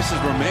the bases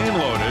remain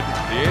loaded.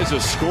 The A's have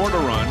scored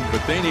a run,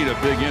 but they need a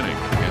big inning,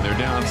 and they're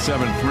down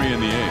 7-3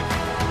 in the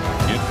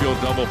 8th. Infield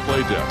double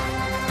play depth.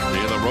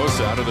 De La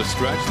Rosa out of the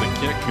stretch. The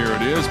kick, here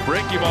it is.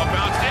 Breaking ball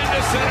bounced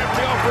into center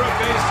field for a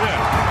base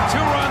hit. 2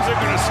 runs are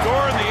going to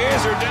score, and the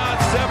A's are down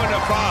 7-5.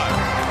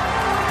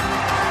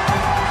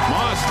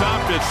 Moss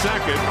stopped at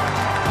second.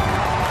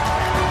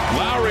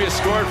 Lowry has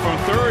scored from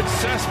third.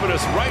 Cespedes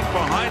right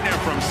behind him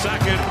from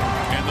second.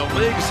 And the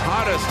league's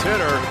hottest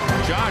hitter,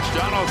 Josh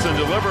Donaldson,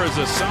 delivers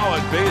a solid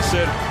base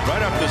hit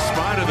right up the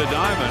spine of the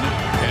diamond.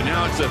 And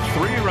now it's a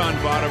 3-run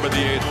bottom of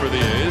the 8th for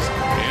the A's.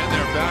 And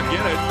they're back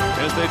in it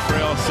as they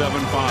trail 7-5.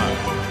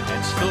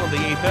 And still in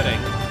the 8th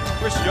inning,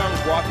 Chris Young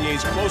brought the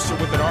A's closer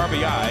with an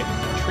RBI,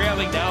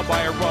 trailing now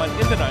by a run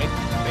in the 9th,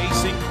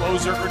 facing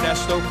closer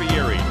Ernesto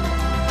Frieri.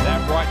 That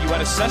brought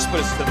Yoenis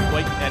Cespedes to the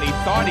plate, and he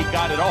thought he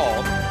got it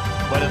all,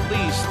 but at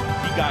least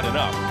he got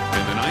enough.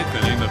 In the 9th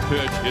inning, the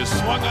pitch is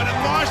swung on and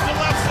launched to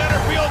left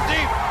center field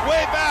deep,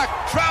 way back.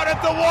 Trout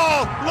at the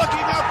wall,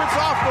 looking up, it's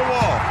off the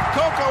wall.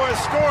 Coco has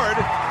scored.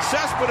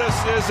 Cespedes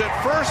is at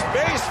first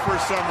base for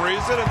some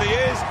reason, and the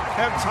A's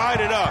have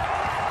tied it up.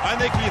 I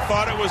think he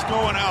thought it was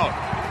going out.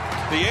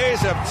 The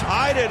A's have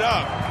tied it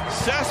up.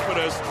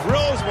 Cespedes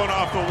drills one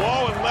off the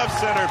wall in left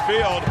center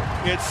field.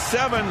 It's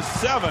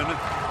 7-7.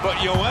 But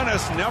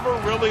Yoenis never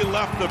really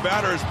left the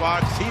batter's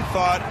box. He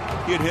thought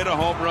he'd hit a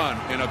home run.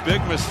 And a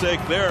big mistake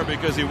there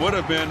because he would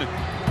have been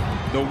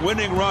the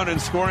winning run in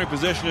scoring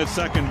position at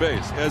second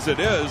base. As it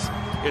is,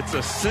 it's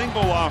a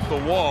single off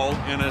the wall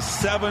in a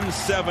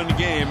 7-7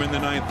 game in the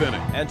 9th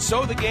inning. And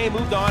so the game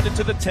moved on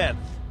into the 10th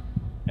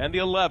and the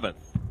 11th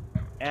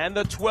and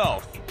the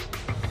 12th.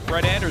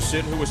 Brett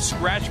Anderson, who was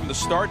scratched from the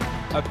start,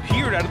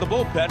 appeared out of the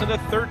bullpen in the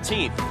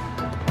 13th.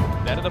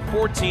 Then in the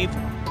 14th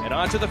and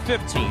on to the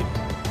 15th.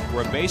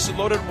 Where a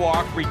bases-loaded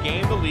walk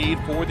regained the lead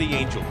for the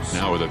Angels.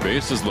 Now with the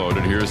bases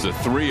loaded, here's the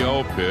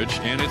 3-0 pitch,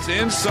 and it's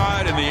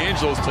inside, and the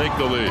Angels take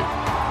the lead.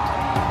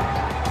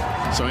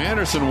 So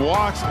Anderson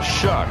walks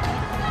Shuck.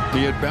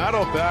 He had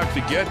battled back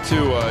to get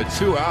to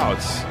 2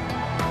 outs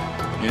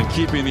in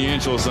keeping the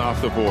Angels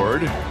off the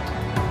board.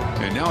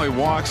 And now he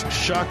walks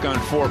Shuck on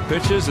 4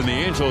 pitches, and the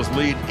Angels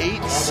lead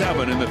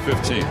 8-7 in the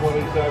 15th.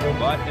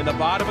 But in the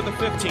bottom of the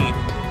 15th,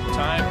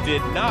 time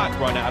did not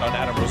run out on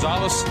Adam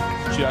Rosales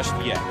just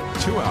yet.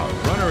 2 out,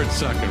 runner at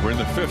second. We're in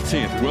the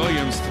 15th.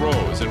 Williams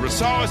throws, and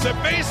Rosales a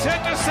base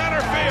hit to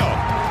center field.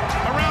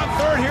 Around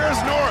third,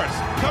 here's Norris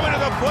coming to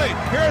the plate.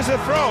 Here's a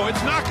throw.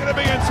 It's not going to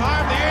be in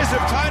time. The A's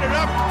have tied it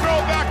up. Throw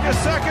back to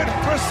second.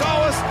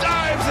 Rosales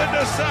dives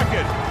into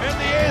second, and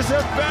the A's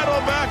have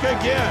battled back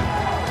again.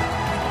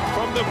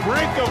 From the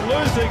brink of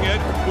losing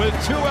it with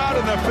 2 out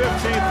in the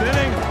 15th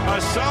inning, a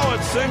solid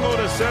single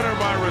to center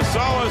by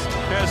Rosales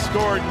has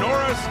scored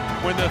Norris.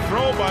 When the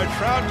throw by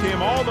Trout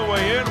came all the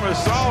way in,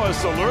 Rosales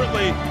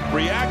alertly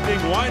reacting,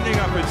 winding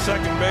up at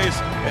second base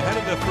ahead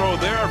of the throw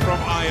there from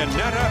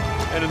Iannetta.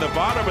 And in the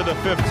bottom of the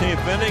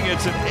 15th inning,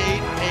 it's an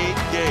 8-8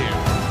 game.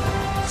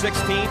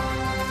 16th,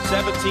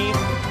 17th,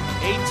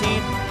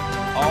 18th,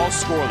 all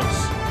scoreless.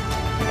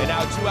 And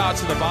now 2 outs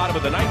in the bottom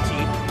of the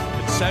 19th.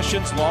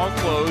 Concessions long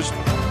closed.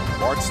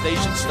 Bart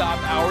Station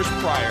stopped hours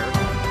prior.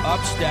 Up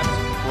stepped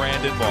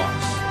Brandon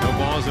Moss. No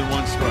balls and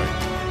 1 strike.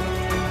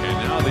 And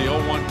now the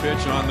 0-1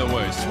 pitch on the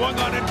way. Swung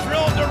on and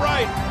drilled to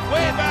right.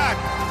 Way back.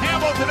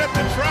 Hamilton at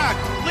the track.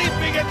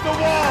 Leaping at the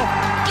wall.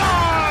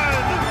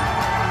 Gone!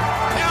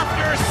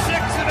 After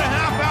 6.5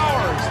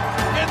 hours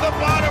in the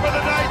bottom of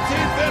the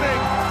 19th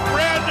inning,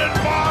 Brandon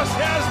Moss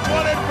has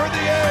won it for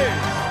the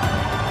A's.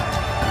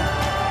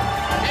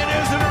 It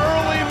is an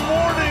early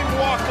morning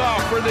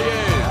walk-off for the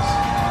A's.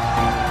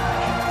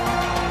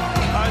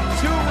 A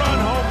 2-run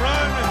home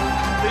run.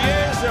 The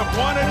A's have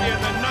won it in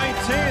the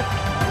 19th.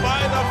 By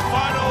the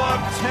final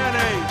of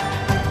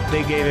 10-8.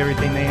 They gave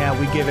everything they had.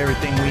 We give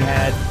everything we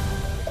had.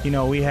 You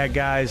know, we had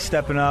guys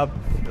stepping up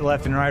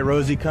left and right.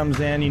 Rosie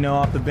comes in, you know,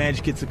 off the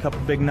bench, gets a couple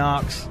big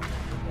knocks.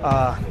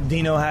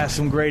 Dino has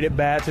some great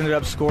at-bats, ended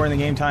up scoring the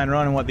game-tying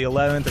run in, the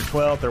 11th or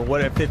 12th or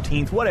whatever,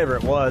 15th, whatever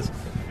it was.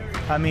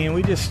 I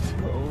mean,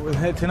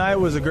 tonight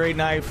was a great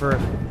night for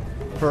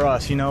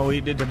us. You know,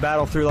 we did to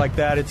battle through like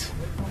that. I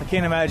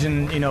can't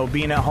imagine, you know,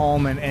 being at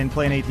home and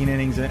playing 18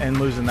 innings and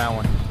losing that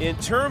one. In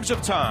terms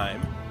of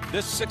time,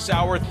 this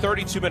 6-hour,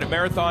 32-minute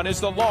marathon is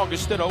the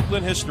longest in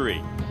Oakland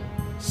history.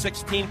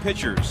 16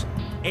 pitchers,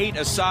 8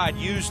 aside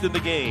used in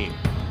the game,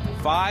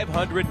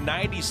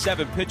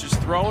 597 pitches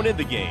thrown in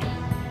the game.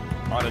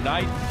 On a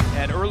night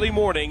and early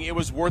morning, it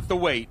was worth the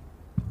wait.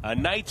 A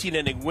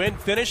 19-inning win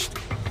finished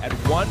at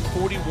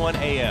 1:41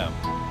 a.m.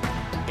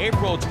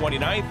 April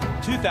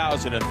 29th,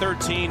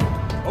 2013,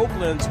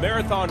 Oakland's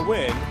marathon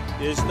win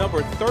is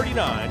number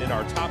 39 in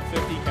our top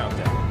 50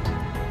 countdown.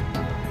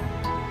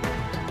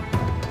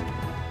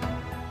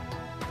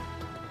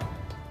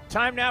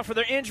 Time now for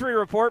the injury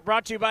report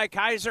brought to you by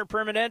Kaiser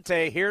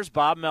Permanente. Here's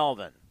Bob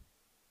Melvin.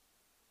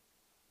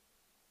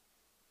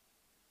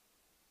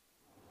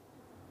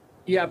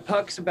 Yeah,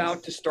 Puck's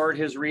about to start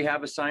his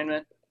rehab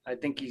assignment. I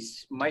think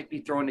he's might be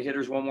throwing to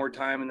hitters one more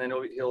time, and then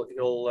he'll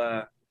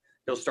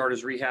start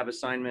his rehab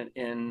assignment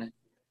in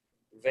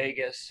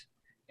Vegas.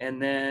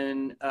 And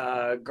then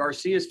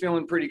Garcia's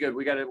feeling pretty good.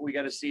 We got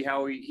to see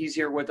how he's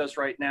here with us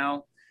right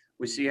now.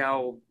 We see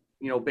how,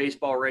 you know,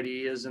 baseball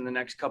ready he is in the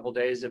next couple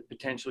days to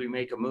potentially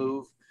make a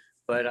move.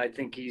 But I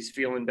think he's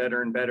feeling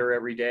better and better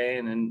every day,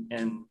 and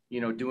you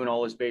know, doing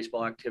all his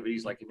baseball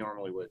activities like he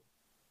normally would.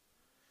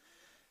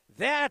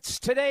 That's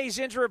today's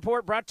injury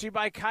report brought to you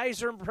by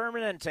Kaiser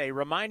Permanente,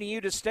 reminding you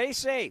to stay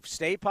safe,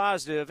 stay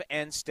positive,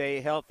 and stay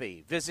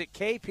healthy. Visit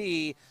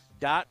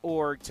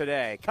KP.org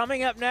today.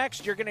 Coming up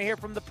next, you're going to hear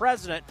from the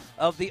president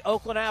of the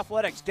Oakland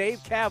Athletics, Dave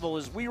Kaval,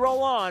 as we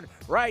roll on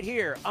right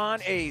here on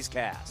A's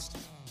Cast.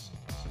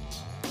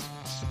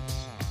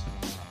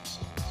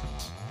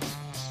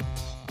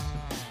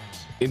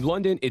 In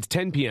London, it's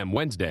 10 p.m.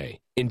 Wednesday.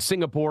 In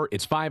Singapore,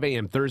 it's 5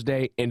 a.m.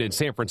 Thursday. And in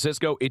San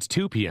Francisco, it's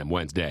 2 p.m.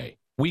 Wednesday.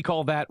 We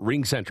call that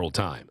Ring Central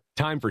Time.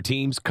 Time for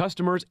teams,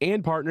 customers,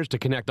 and partners to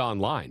connect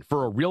online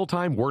for a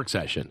real-time work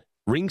session.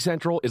 Ring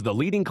Central is the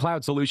leading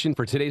cloud solution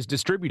for today's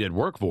distributed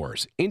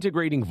workforce,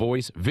 integrating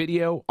voice,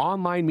 video,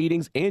 online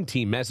meetings, and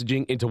team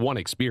messaging into one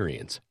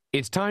experience.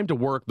 It's time to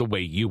work the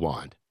way you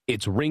want.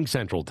 It's Ring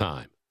Central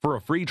Time. For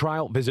a free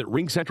trial, visit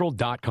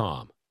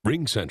ringcentral.com.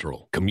 Ring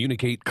Central.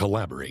 Communicate,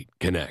 collaborate,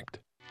 connect.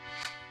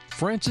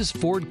 Francis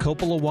Ford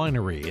Coppola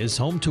Winery is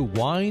home to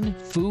wine,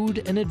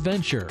 food, and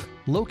adventure.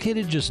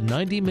 Located just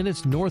 90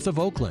 minutes north of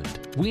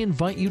Oakland, we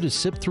invite you to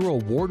sip through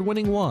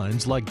award-winning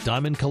wines like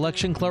Diamond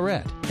Collection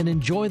Claret and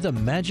enjoy the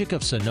magic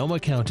of Sonoma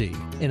County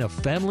in a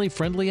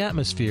family-friendly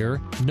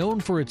atmosphere known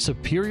for its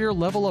superior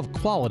level of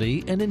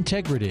quality and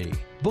integrity.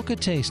 Book a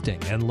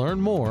tasting and learn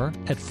more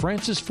at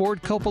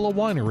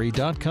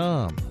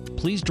francisfordcoppolawinery.com.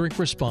 Please drink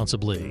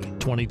responsibly.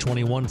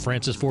 2021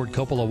 Francis Ford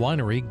Coppola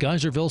Winery,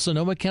 Geyserville,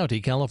 Sonoma County,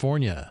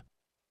 California.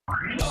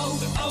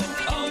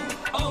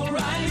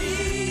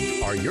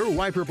 O'Reilly. Are your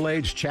wiper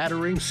blades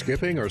chattering,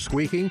 skipping, or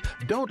squeaking?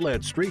 Don't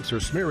let streaks or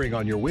smearing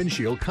on your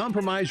windshield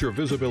compromise your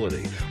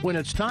visibility. When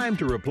it's time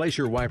to replace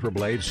your wiper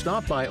blades,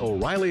 stop by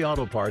O'Reilly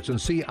Auto Parts and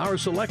see our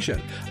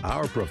selection.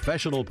 Our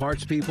professional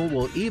parts people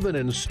will even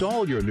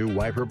install your new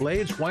wiper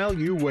blades while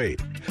you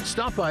wait.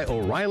 Stop by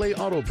O'Reilly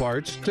Auto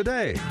Parts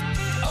today.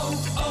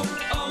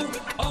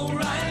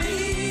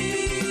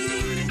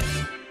 O'Reilly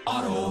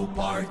Auto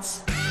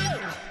Parts.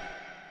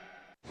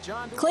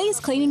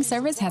 Clay's Cleaning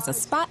Service has a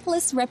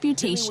spotless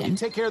reputation.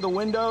 Take care of the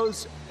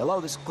windows.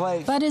 Hello, this is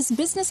Clay. But his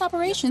business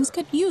operations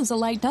could use a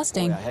light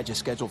dusting. Boy, I had you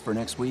scheduled for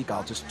next week.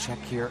 I'll just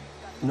check here.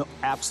 No,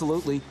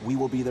 absolutely. We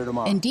will be there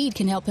tomorrow. Indeed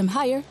can help him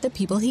hire the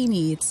people he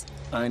needs.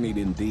 I need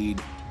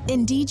Indeed.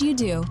 Indeed you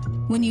do.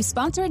 When you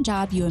sponsor a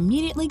job, you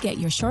immediately get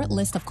your short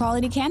list of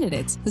quality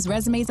candidates whose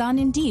resumes on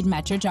Indeed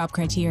match your job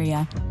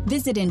criteria.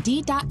 Visit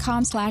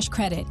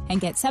Indeed.com/credit and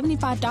get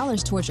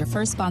 $75 towards your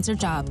first sponsored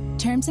job.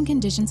 Terms and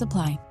conditions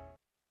apply.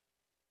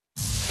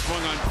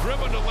 Swung on,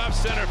 driven to left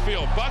center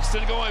field.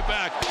 Buxton going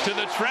back to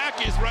the track.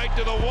 He's right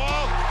to the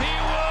wall. He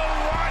will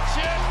watch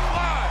it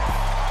fly.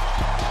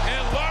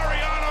 And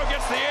Laureano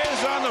gets the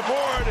A's on the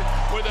board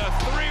with a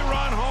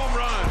 3-run home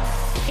run.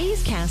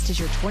 A's Cast is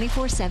your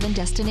 24/7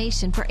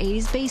 destination for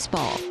A's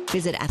baseball.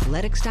 Visit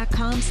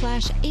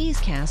athletics.com/A's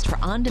Cast for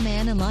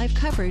on-demand and live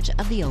coverage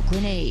of the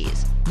Oakland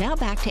A's. Now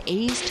back to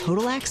A's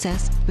Total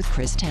Access with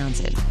Chris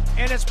Townsend.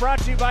 And it's brought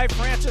to you by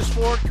Francis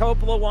Ford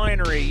Coppola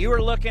Winery. You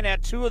are looking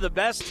at two of the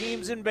best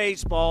teams in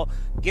baseball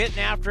getting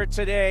after it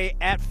today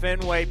at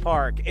Fenway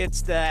Park.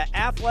 It's the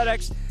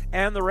Athletics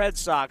and the Red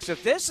Sox.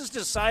 If this is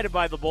decided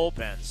by the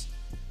bullpens,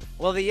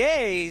 well, the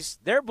A's,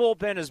 their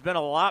bullpen has been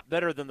a lot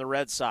better than the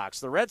Red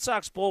Sox. The Red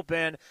Sox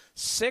bullpen,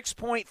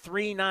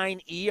 6.39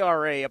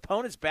 ERA.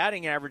 Opponents'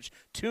 batting average,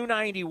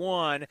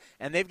 291,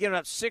 and they've given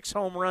up 6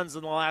 home runs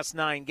in the last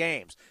 9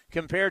 games.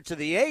 Compared to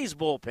the A's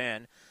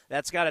bullpen,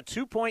 that's got a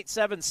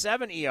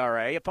 2.77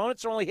 ERA.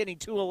 Opponents are only hitting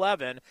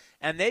 211,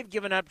 and they've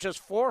given up just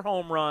 4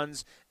 home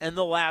runs in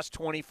the last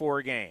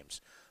 24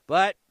 games.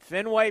 But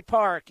Fenway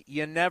Park,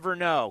 you never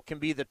know, can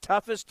be the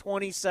toughest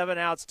 27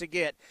 outs to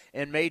get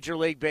in Major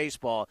League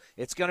Baseball.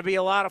 It's going to be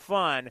a lot of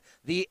fun.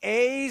 The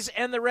A's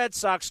and the Red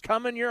Sox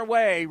coming your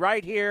way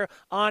right here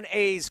on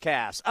A's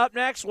Cast. Up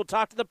next, we'll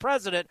talk to the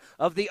president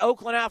of the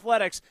Oakland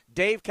Athletics,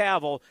 Dave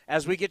Kaval,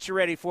 as we get you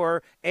ready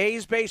for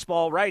A's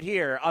baseball right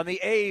here on the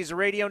A's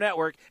Radio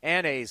Network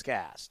and A's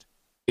Cast.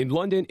 In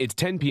London, it's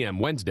 10 p.m.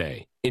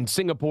 Wednesday. In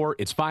Singapore,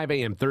 it's 5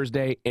 a.m.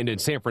 Thursday. And in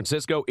San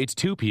Francisco, it's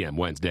 2 p.m.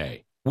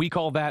 Wednesday. We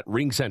call that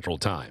Ring Central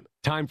Time.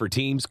 Time for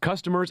teams,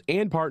 customers,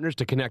 and partners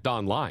to connect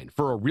online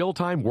for a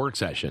real-time work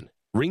session.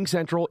 Ring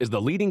Central is the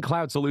leading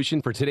cloud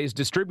solution for today's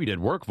distributed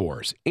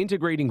workforce,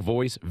 integrating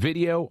voice,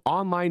 video,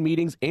 online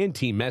meetings, and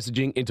team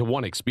messaging into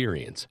one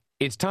experience.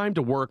 It's time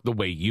to work the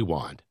way you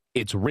want.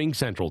 It's Ring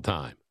Central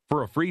Time.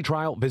 For a free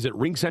trial, visit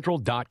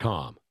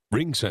ringcentral.com.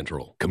 Ring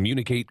Central.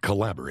 Communicate,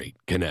 collaborate,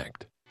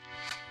 connect.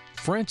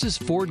 Francis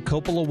Ford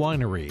Coppola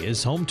Winery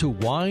is home to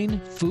wine,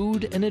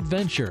 food, and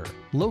adventure.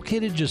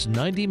 Located just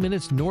 90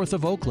 minutes north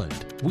of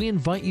Oakland, we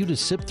invite you to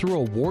sip through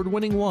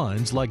award-winning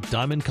wines like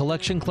Diamond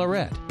Collection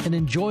Claret and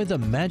enjoy the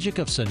magic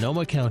of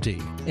Sonoma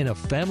County in a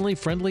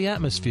family-friendly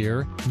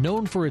atmosphere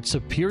known for its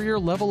superior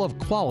level of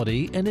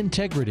quality and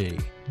integrity.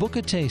 Book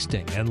a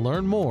tasting and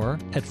learn more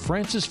at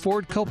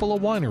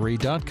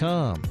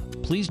francisfordcoppolawinery.com.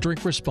 Please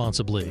drink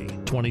responsibly.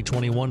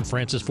 2021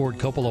 Francis Ford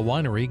Coppola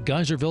Winery,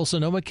 Geyserville,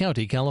 Sonoma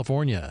County,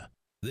 California.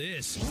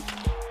 This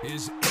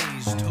is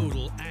A's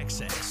Total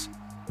Access.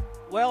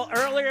 Well,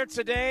 earlier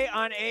today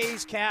on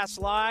A's Cast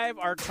Live,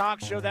 our talk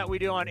show that we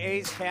do on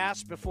A's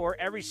Cast before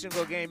every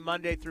single game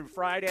Monday through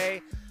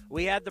Friday,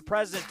 we had the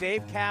president,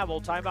 Dave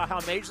Kaval, talking about how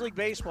Major League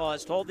Baseball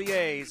has told the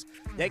A's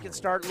they can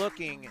start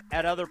looking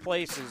at other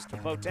places to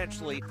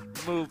potentially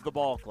move the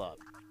ball club.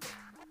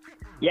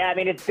 Yeah, I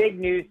mean, it's big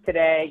news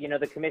today. You know,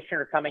 the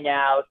commissioner coming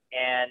out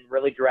and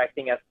really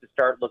directing us to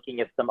start looking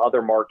at some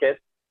other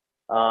markets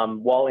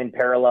while in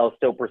parallel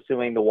still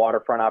pursuing the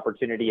waterfront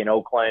opportunity in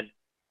Oakland.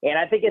 And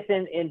I think it's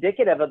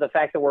indicative of the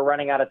fact that we're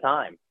running out of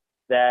time,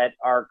 that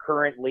our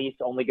current lease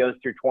only goes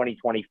through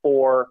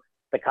 2024.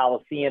 The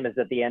Coliseum is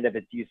at the end of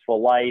its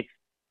useful life.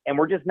 And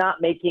we're just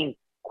not making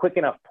quick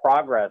enough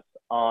progress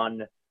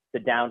on the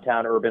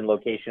downtown urban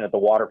location at the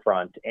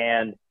waterfront.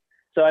 And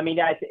so, I mean,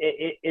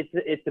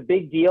 it's a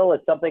big deal.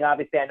 It's something,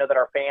 obviously, I know that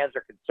our fans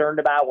are concerned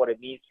about what it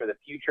means for the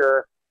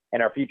future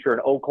and our future in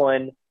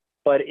Oakland.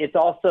 But it's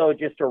also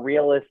just a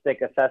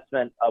realistic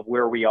assessment of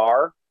where we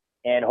are.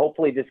 And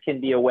hopefully this can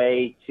be a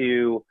way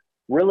to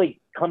really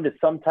come to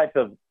some type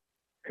of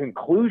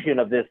conclusion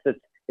of this.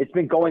 It's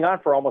been going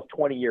on for almost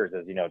 20 years,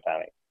 as you know,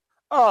 Tommy.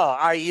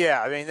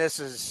 Yeah. I mean,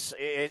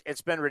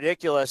 it's been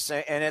ridiculous.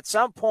 And at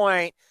some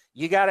point,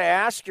 you got to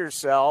ask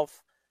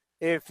yourself,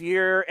 if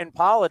you're in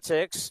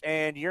politics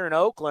and you're in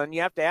Oakland,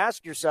 you have to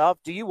ask yourself,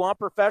 do you want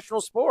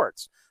professional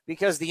sports?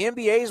 Because the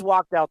NBA's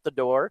walked out the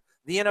door.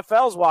 The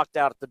NFL's walked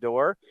out the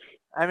door.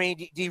 I mean,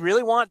 do you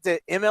really want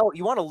the ML?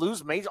 You want to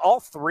lose all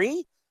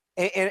three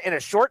in a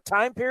short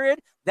time period?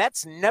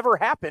 That's never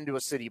happened to a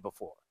city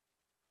before.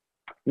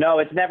 No,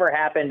 it's never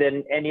happened.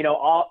 And you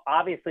know,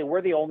 obviously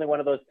we're the only one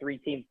of those three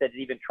teams that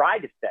even tried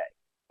to stay.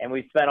 And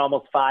we've spent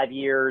almost 5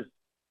 years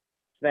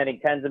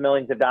spending tens of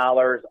millions of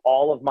dollars,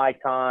 all of my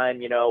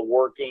time, you know,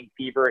 working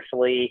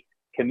feverishly,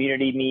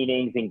 community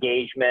meetings,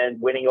 engagement,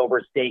 winning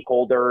over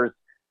stakeholders,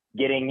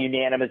 getting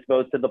unanimous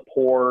votes of the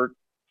port,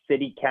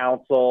 city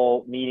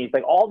council meetings,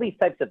 like all these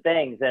types of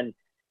things.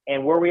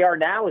 And where we are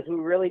now is we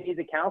really need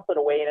the council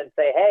to weigh in and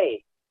say,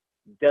 hey,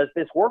 does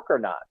this work or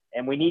not?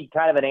 And we need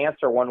kind of an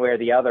answer one way or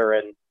the other.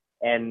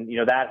 And you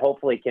know, that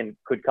hopefully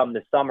could come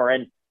this summer.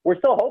 And we're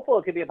still hopeful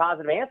it could be a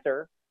positive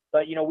answer,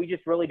 but you know, we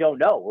just really don't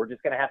know. We're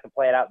just going to have to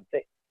play it out and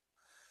see.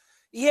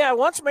 Yeah,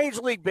 once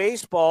Major League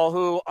Baseball,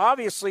 who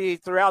obviously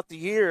throughout the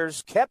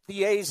years kept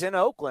the A's in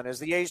Oakland, as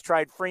the A's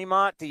tried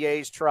Fremont, the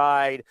A's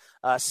tried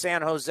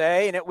San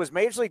Jose, and it was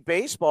Major League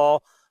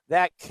Baseball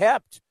that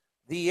kept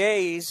the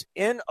A's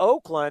in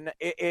Oakland.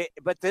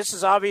 But this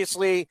is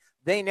obviously,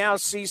 they now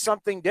see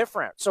something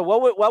different. So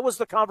what was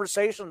the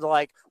conversations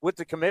like with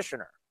the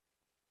commissioner?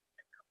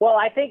 Well,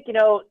 I think, you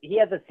know, he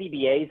has the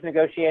CBAs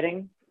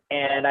negotiating,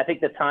 and I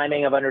think the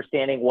timing of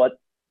understanding what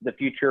the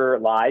future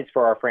lies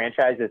for our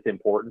franchise is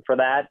important for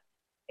that.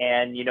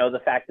 And, you know, the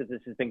fact that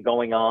this has been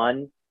going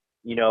on,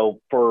 you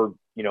know, for,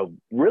 you know,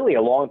 really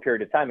a long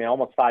period of time, I mean,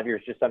 almost 5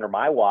 years just under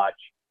my watch,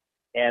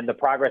 and the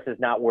progress is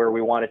not where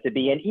we want it to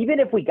be. And even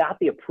if we got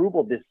the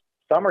approval this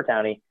summer,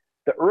 Tony,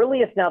 the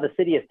earliest now the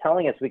city is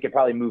telling us we could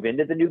probably move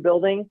into the new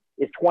building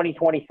is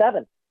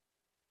 2027.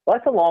 Well,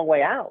 that's a long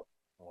way out.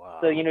 Wow.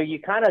 So, you know, you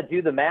kind of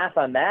do the math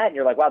on that and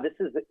you're like, wow, this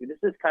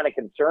is kind of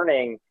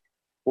concerning.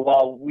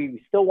 While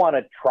we still want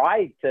to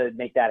try to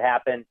make that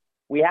happen,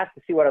 we have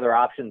to see what other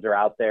options are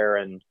out there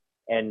and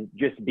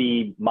just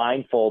be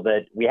mindful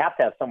that we have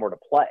to have somewhere to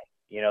play.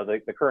 You know,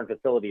 the current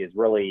facility is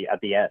really at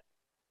the end.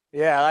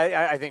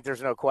 Yeah, I think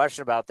there's no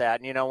question about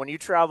that. And, you know, when you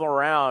travel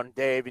around,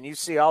 Dave, and you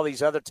see all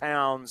these other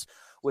towns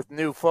with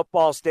new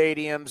football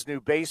stadiums, new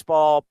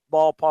baseball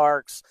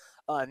ballparks,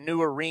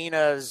 new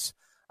arenas,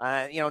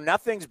 you know,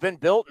 nothing's been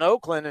built in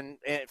Oakland and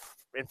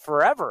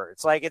forever.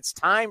 It's like it's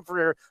time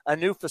for a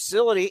new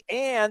facility.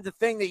 And the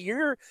thing that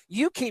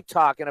you keep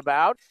talking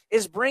about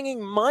is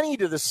bringing money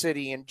to the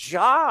city and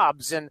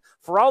jobs, and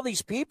for all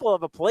these people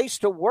have a place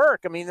to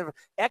work. I mean,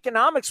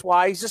 economics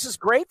wise, this is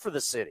great for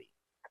the city.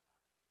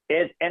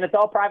 And it's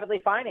all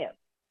privately financed.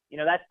 You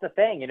know, that's the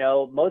thing. You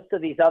know, most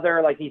of these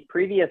other, like these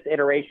previous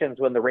iterations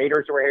when the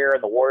Raiders were here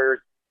and the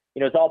Warriors, you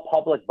know, it's all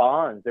public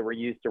bonds that were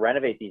used to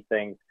renovate these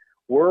things.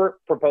 We're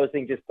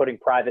proposing just putting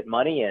private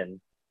money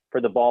in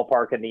for the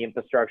ballpark and the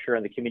infrastructure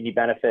and the community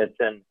benefits.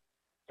 And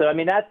so, I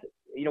mean, that's,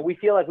 you know, we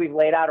feel like we've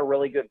laid out a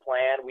really good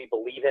plan. We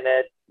believe in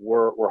it.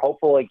 We're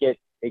hopeful it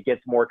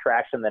gets more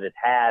traction than it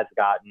has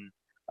gotten.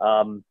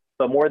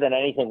 But more than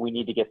anything, we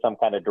need to get some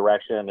kind of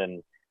direction.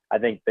 And I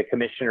think the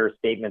commissioner's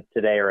statements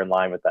today are in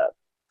line with that.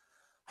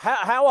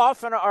 How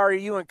often are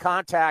you in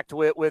contact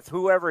with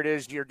whoever it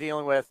is you're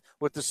dealing with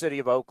the city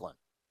of Oakland?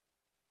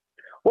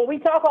 Well, we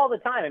talk all the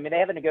time. I mean, they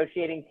have a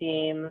negotiating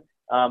team.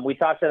 We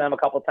talk to them a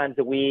couple times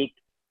a week.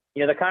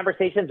 You know, the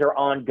conversations are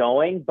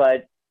ongoing,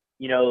 but,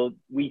 you know,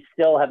 we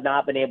still have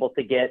not been able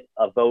to get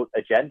a vote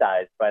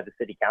agendized by the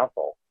city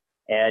council.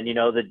 And, you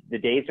know, the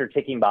days are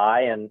ticking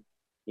by, and,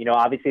 you know,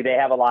 obviously they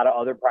have a lot of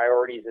other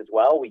priorities as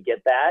well. We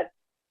get that.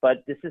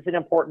 But this is an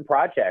important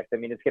project. I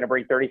mean, it's going to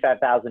bring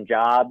 35,000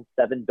 jobs,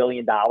 $7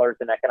 billion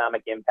in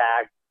economic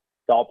impact.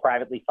 It's all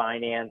privately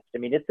financed. I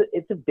mean,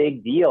 it's a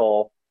big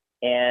deal,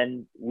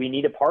 and we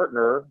need a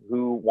partner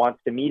who wants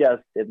to meet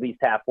us at least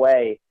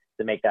halfway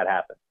to make that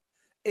happen.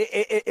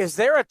 Is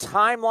there a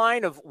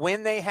timeline of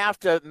when they have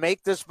to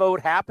make this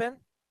vote happen?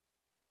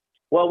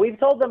 Well, we've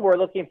told them we're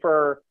looking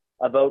for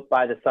a vote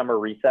by the summer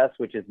recess,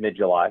 which is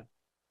mid-July.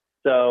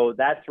 So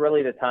that's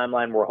really the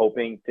timeline we're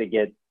hoping to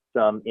get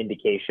some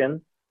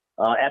indication.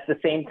 At the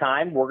same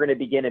time, we're going to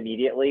begin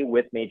immediately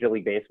with Major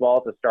League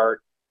Baseball to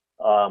start,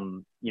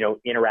 you know,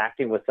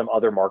 interacting with some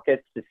other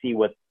markets to see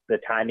what the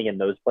timing in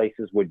those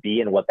places would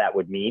be and what that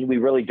would mean. We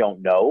really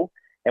don't know.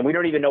 And we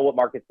don't even know what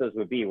markets those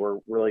would be. We're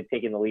really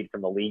taking the lead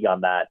from the league on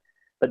that.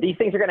 But these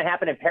things are going to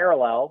happen in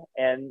parallel.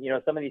 And, you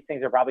know, some of these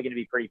things are probably going to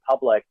be pretty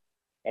public.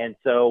 And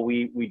so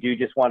we do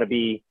just want to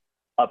be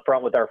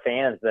upfront with our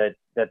fans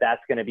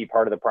that's going to be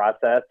part of the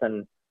process.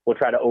 And we'll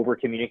try to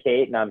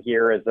over-communicate. And I'm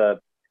here as a,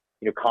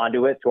 you know,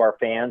 conduit to our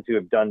fans who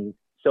have done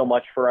so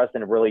much for us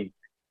and have really,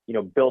 you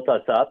know, built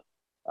us up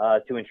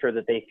to ensure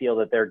that they feel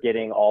that they're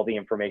getting all the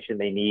information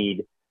they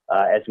need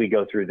as we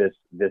go through this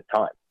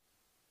time.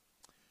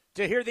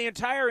 To hear the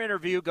entire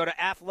interview, go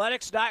to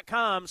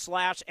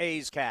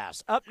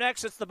athletics.com/A'sCast. Up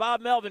next, it's the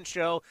Bob Melvin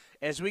Show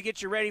as we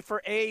get you ready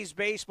for A's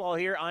baseball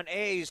here on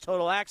A's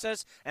Total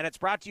Access, and it's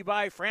brought to you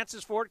by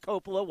Francis Ford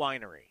Coppola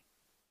Winery.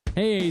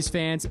 Hey A's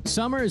fans,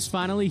 summer is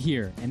finally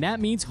here, and that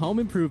means home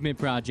improvement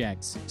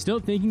projects. Still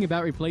thinking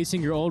about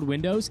replacing your old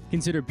windows?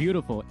 Consider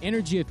beautiful,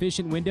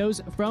 energy-efficient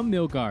windows from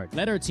Milgard.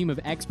 Let our team of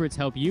experts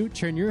help you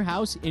turn your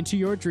house into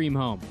your dream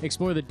home.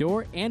 Explore the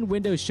door and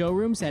window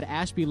showrooms at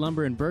Ashby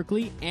Lumber in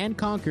Berkeley and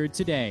Concord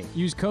today.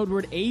 Use code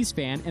word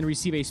A'sFan and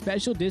receive a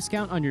special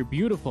discount on your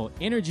beautiful,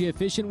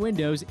 energy-efficient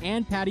windows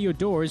and patio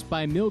doors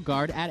by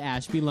Milgard at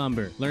Ashby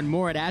Lumber. Learn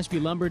more at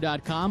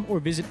ashbylumber.com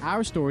or visit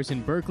our stores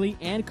in Berkeley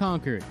and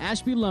Concord.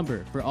 Ashby Lumber,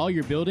 for all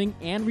your building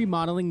and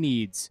remodeling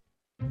needs.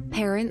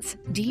 Parents,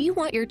 do you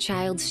want your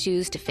child's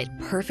shoes to fit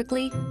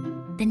perfectly?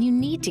 Then you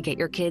need to get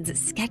your kids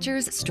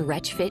Skechers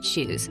Stretch Fit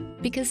shoes,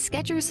 because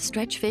Skechers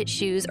Stretch Fit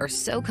shoes are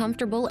so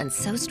comfortable and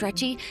so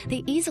stretchy,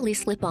 they easily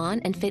slip on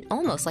and fit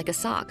almost like a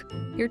sock.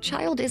 Your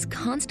child is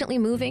constantly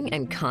moving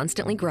and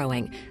constantly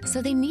growing, so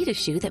they need a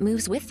shoe that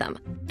moves with them.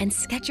 And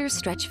Skechers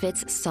Stretch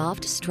Fit's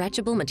soft,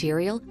 stretchable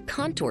material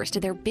contours to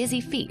their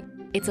busy feet.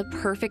 It's a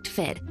perfect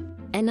fit.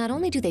 And not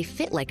only do they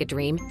fit like a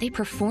dream, they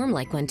perform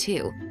like one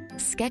too.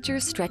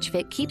 Skechers Stretch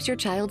Fit keeps your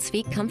child's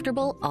feet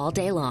comfortable all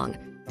day long.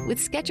 With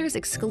Skechers'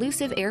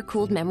 exclusive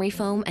air-cooled memory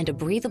foam and a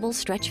breathable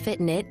Stretch Fit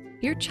knit,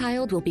 your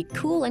child will be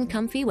cool and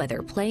comfy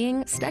whether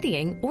playing,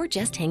 studying, or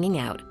just hanging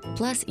out.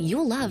 Plus,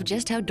 you'll love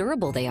just how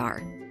durable they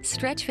are.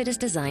 Stretch Fit is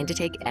designed to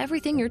take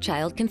everything your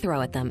child can throw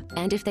at them,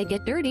 and if they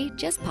get dirty,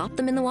 just pop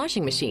them in the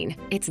washing machine.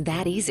 It's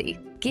that easy.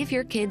 Give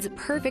your kids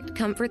perfect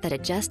comfort that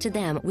adjusts to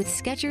them with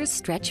Skechers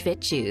Stretch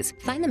Fit shoes.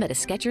 Find them at a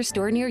Skechers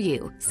store near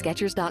you,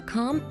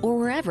 Skechers.com, or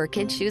wherever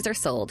kids' shoes are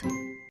sold.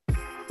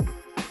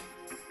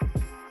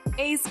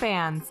 A's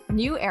fans,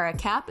 New Era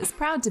Cap is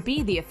proud to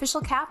be the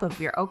official cap of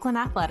your Oakland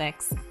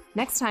Athletics.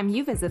 Next time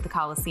you visit the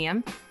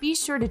Coliseum, be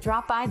sure to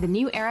drop by the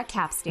New Era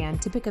Cap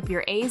stand to pick up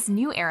your A's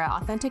New Era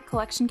Authentic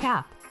Collection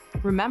cap.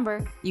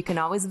 Remember, you can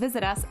always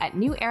visit us at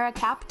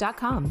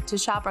neweracap.com to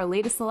shop our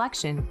latest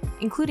selection,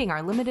 including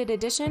our limited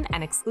edition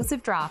and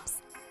exclusive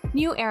drops.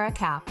 New Era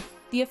Cap,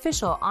 the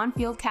official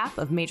on-field cap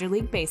of Major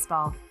League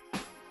Baseball.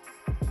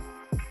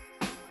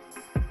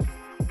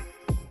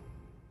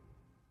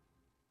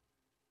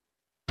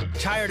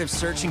 Tired of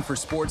searching for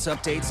sports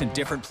updates in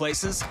different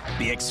places?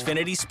 The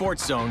Xfinity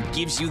Sports Zone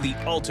gives you the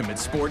ultimate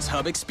sports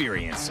hub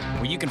experience,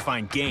 where you can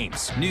find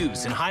games,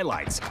 news, and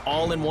highlights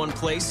all in one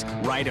place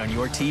right on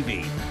your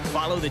TV.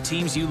 Follow the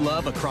teams you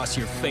love across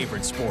your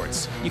favorite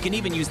sports. You can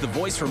even use the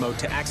voice remote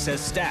to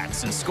access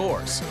stats and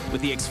scores.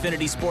 With the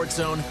Xfinity Sports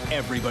Zone,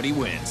 everybody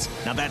wins.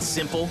 Now that's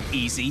simple,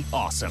 easy,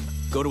 awesome.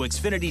 Go to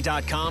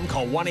Xfinity.com,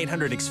 call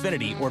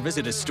 1-800-XFINITY, or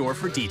visit a store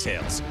for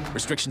details.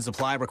 Restrictions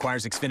apply.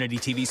 Requires Xfinity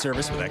TV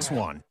service with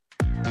X1.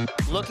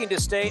 Looking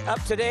to stay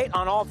up to date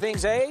on all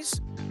things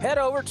A's? Head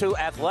over to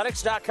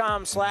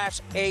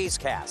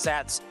athletics.com/A'sCast.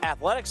 That's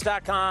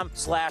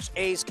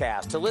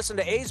athletics.com/A'sCast to listen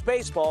to A's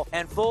baseball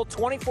and full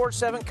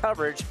 24/7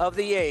 coverage of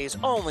the A's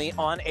only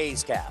on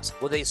A's Cast.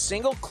 With a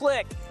single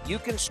click, you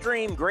can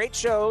stream great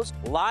shows,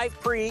 live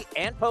pre-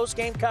 and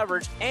post-game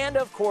coverage, and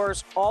of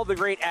course, all the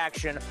great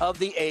action of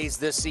the A's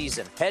this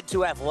season. Head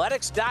to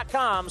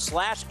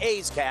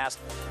athletics.com/A'sCast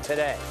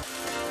today.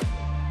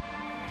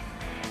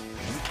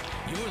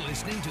 You're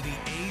listening to the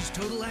A's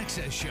Total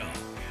Access Show.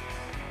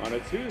 On a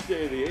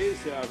Tuesday, the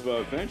A's have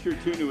ventured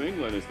to New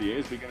England as the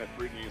A's begin a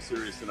three-game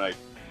series tonight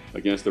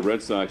against the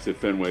Red Sox at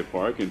Fenway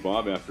Park. And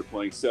Bob, after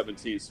playing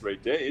 17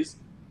 straight days,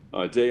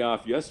 day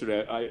off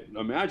yesterday, I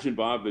imagine,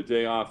 Bob, the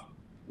day off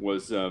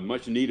was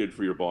much needed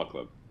for your ball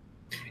club.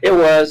 It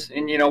was,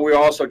 and we're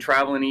also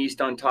traveling east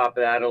on top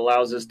of that. It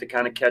allows us to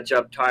kind of catch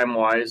up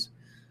time-wise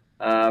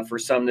for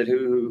some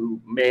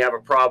who may have a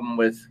problem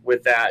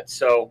with that.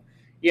 So,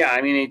 yeah,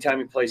 I mean, anytime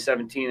you play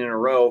 17 in a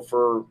row,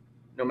 for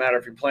no matter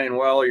if you're playing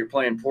well or you're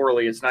playing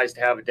poorly, it's nice to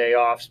have a day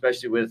off,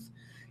 especially with,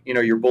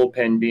 your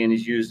bullpen being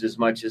used as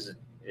much as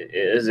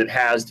it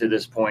has to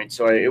this point.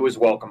 So it was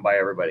welcomed by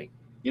everybody.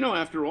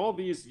 After all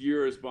these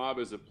years, Bob,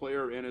 as a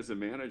player and as a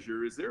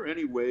manager, is there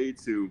any way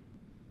to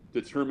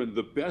determine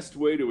the best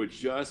way to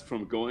adjust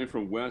from going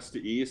from west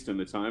to east in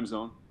the time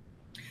zone?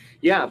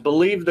 Yeah,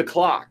 believe the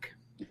clock.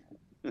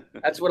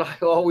 That's what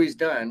I've always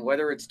done,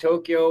 whether it's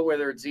Tokyo,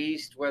 whether it's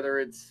east, whether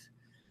it's,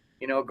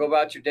 go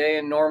about your day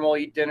and normal,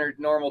 eat dinner,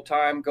 normal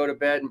time, go to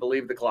bed and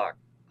believe the clock.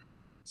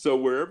 So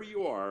wherever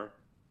you are,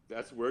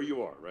 that's where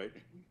you are, right?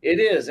 It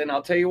is. And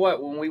I'll tell you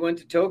what, when we went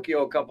to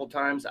Tokyo a couple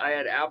times, I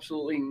had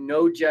absolutely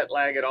no jet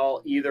lag at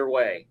all either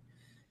way.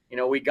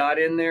 We got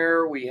in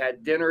there, we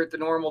had dinner at the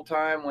normal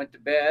time, went to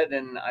bed,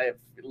 and at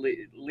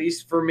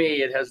least for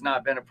me, it has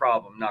not been a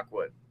problem, knock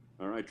wood.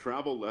 All right,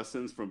 travel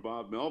lessons from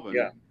Bob Melvin.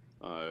 Yeah.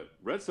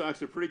 Red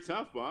Sox are pretty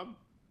tough, Bob.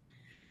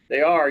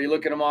 They are. You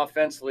look at them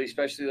offensively,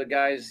 especially the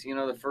guys,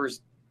 the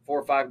first 4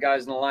 or 5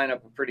 guys in the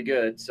lineup are pretty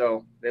good.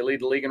 So they lead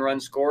the league in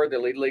runs scored. They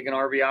lead the league in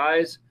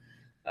RBIs.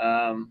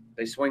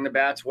 They swing the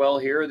bats well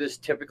here. This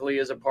typically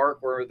is a park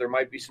where there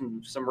might be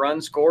some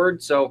runs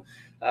scored. So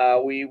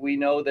we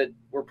know that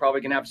we're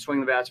probably going to have to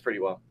swing the bats pretty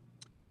well.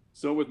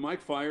 So with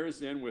Mike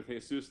Fiers and with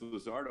Jesus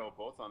Luzardo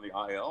both on the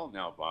IL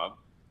now, Bob,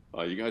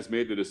 you guys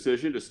made the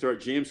decision to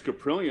start James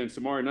Caprillion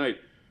tomorrow night.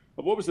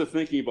 What was the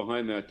thinking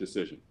behind that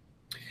decision?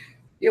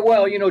 Yeah,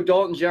 well,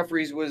 Dalton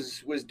Jeffries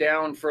was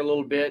down for a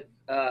little bit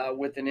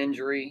with an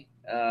injury.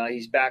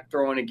 He's back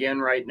throwing again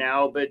right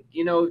now. But,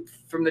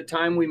 from the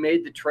time we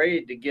made the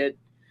trade to get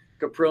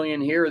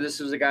Caprillion here, this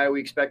is a guy we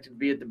expected to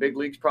be at the big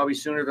leagues probably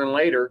sooner than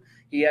later.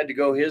 He had to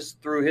go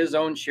through his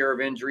own share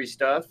of injury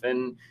stuff,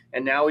 and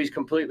now he's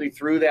completely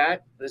through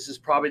that. This is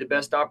probably the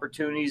best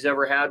opportunity he's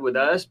ever had with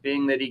us,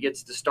 being that he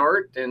gets to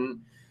start,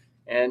 and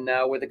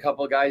with a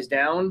couple of guys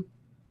down,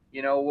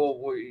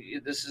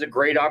 this is a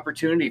great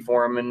opportunity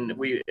for him. And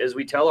as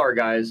we tell our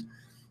guys,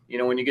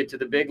 when you get to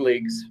the big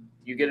leagues,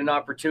 you get an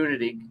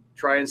opportunity,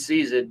 try and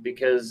seize it,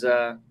 because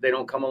they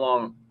don't come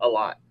along a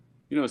lot.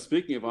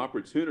 Speaking of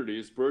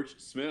opportunities, Birch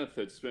Smith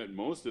had spent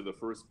most of the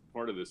first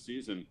part of the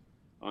season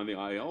on the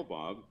IL,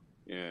 Bob,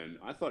 and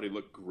I thought he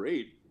looked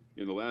great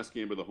in the last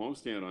game of the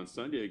homestand on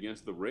Sunday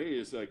against the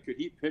Rays. Could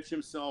he pitch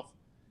himself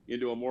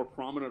into a more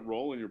prominent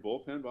role in your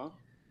bullpen, Bob?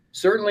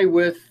 Certainly,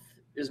 with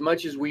as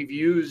much as we've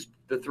used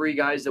the three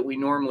guys that we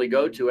normally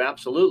go to,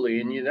 absolutely.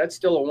 And that's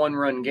still a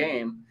one-run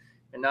game.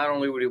 And not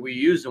only did we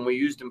use him, we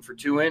used him for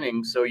 2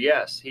 innings. So,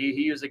 yes,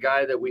 he is a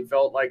guy that we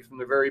felt like from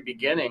the very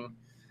beginning,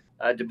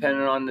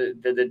 depending on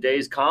the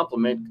day's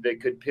complement,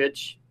 that could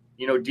pitch,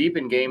 deep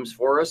in games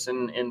for us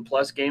and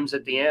plus games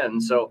at the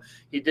end. So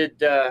he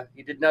did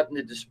nothing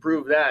to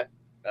disprove that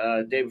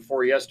day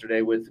before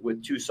yesterday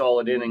with 2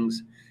 solid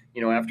innings,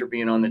 after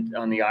being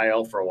on the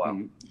IL for a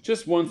while.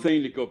 Just one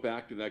thing to go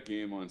back to that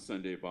game on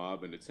Sunday,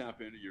 Bob, and to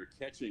tap into your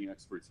catching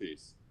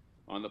expertise.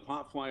 On the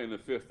pop fly in the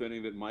 5th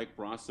inning that Mike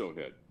Brasso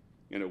hit.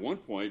 And at one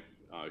point,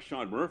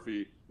 Sean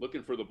Murphy,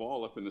 looking for the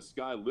ball up in the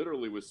sky,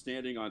 literally was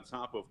standing on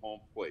top of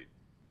home plate.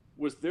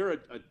 Was there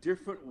a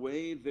different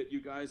way that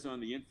you guys on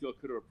the infield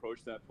could have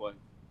approached that play?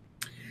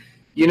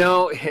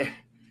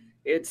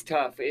 It's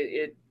tough.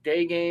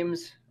 Day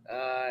games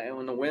and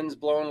when the wind's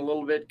blowing a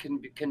little bit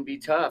can be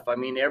tough. I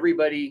mean,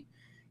 everybody,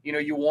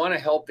 you want to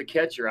help the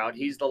catcher out.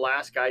 He's the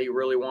last guy you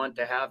really want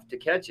to have to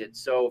catch it.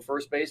 So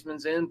first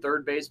baseman's in,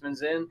 third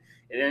baseman's in.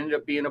 It ended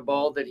up being a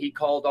ball that he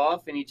called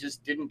off, and he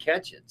just didn't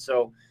catch it.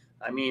 So,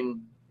 I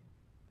mean,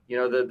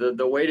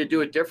 the way to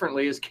do it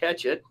differently is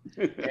catch it.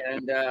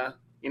 And,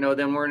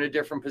 then we're in a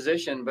different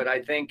position. But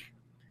I think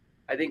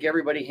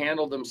everybody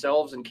handled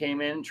themselves and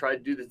came in, tried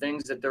to do the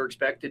things that they're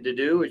expected to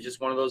do. It's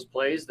just one of those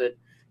plays that,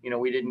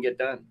 we didn't get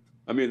done.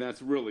 I mean,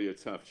 that's really a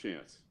tough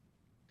chance.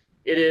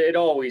 It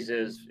always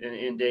is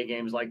in day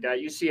games like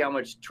that. You see how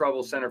much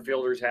trouble center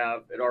fielders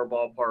have at our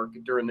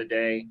ballpark during the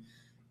day,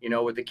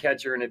 with the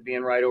catcher and it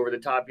being right over the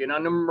top.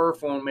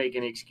 Murph won't make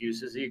any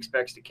excuses. He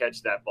expects to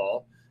catch that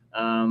ball.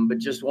 But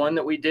just one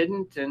that we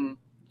didn't, and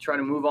try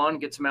to move on,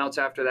 get some outs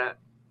after that.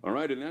 All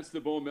right, and that's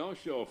the Bo Mel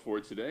Show for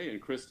today. And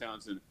Chris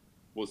Townsend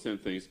will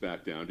send things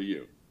back down to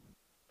you.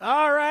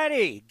 All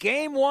righty.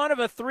 Game 1 of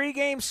a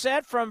 3-game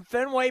set from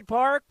Fenway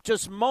Park.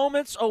 Just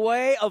moments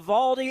away.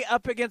 Eovaldi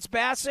up against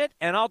Bassett.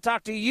 And I'll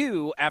talk to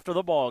you after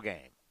the ball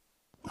game.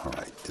 All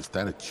right. Is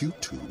that a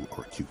Q2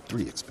 or a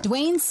Q3 expense?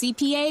 Dwayne's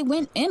CPA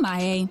went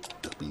MIA.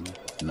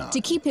 W9. To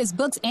keep his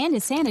books and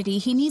his sanity,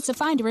 he needs to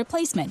find a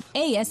replacement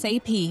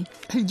ASAP.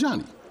 Hey,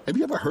 Johnny, have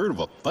you ever heard of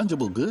a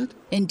fungible good?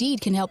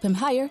 Indeed can help him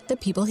hire the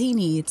people he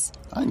needs.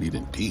 I need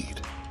Indeed.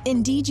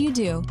 Indeed you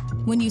do.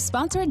 When you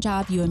sponsor a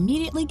job, you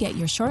immediately get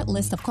your short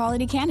list of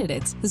quality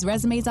candidates whose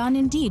resumes on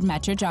Indeed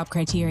match your job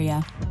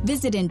criteria.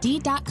 Visit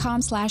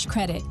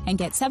Indeed.com/credit and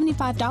get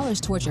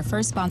 $75 towards your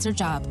first sponsored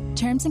job.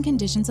 Terms and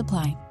conditions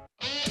apply.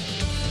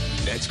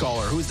 Next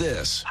caller, who's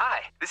this?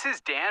 Hi, this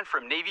is Dan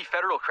from Navy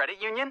Federal Credit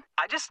Union.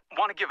 I just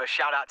want to give a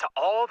shout out to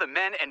all the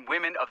men and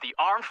women of the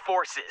armed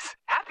forces.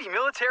 Happy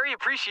Military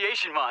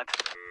Appreciation Month.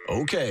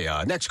 Okay,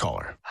 next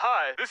caller.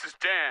 Hi, this is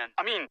Sam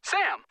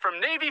from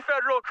Navy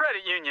Federal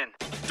Credit Union.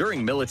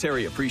 During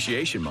Military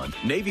Appreciation Month,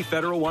 Navy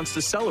Federal wants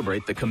to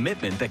celebrate the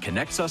commitment that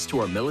connects us to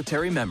our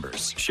military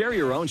members. Share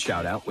your own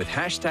shout out with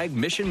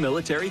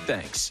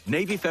 #MissionMilitaryThanks.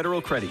 Navy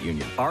Federal Credit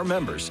Union. Our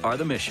members are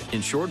the mission.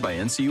 Insured by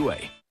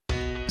NCUA.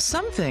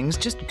 Some things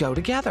just go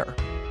together.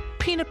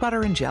 Peanut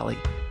butter and jelly,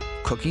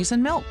 cookies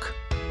and milk,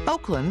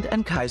 Oakland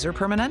and Kaiser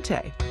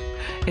Permanente.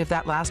 If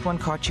that last one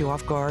caught you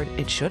off guard,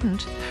 it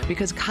shouldn't,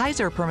 because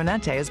Kaiser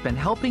Permanente has been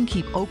helping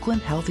keep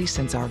Oakland healthy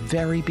since our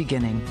very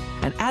beginning.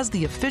 And as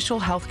the official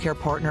healthcare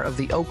partner of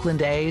the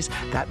Oakland A's,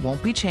 that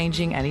won't be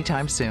changing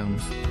anytime soon.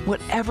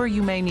 Whatever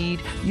you may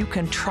need, you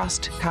can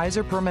trust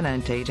Kaiser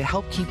Permanente to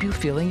help keep you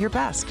feeling your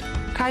best.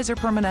 Kaiser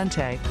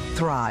Permanente.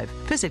 Thrive.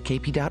 Visit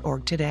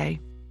kp.org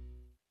today.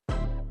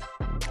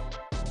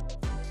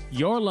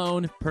 Your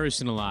loan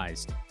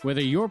personalized. Whether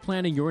you're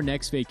planning your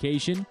next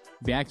vacation,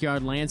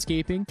 backyard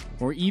landscaping,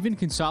 or even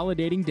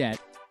consolidating debt,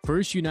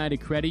 First United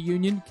Credit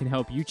Union can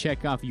help you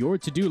check off your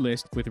to-do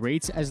list with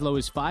rates as low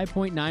as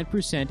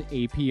 5.9%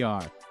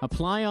 APR.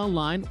 Apply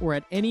online or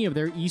at any of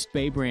their East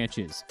Bay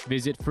branches.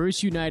 Visit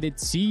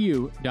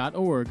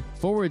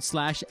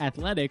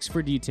firstunitedcu.org/athletics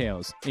for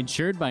details.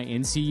 Insured by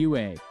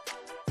NCUA.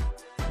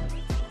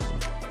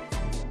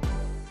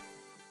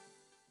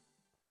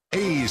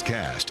 A's A's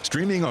Cast,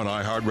 streaming on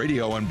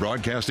iHeartRadio and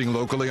broadcasting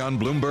locally on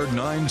Bloomberg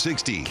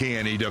 960,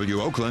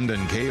 KNEW Oakland,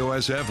 and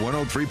KOSF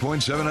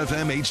 103.7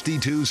 FM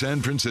HD2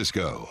 San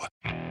Francisco.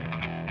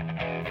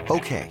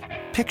 Okay,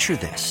 picture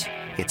this.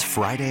 It's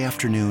Friday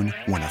afternoon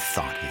when a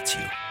thought hits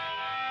you.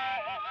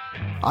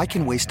 I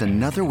can waste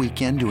another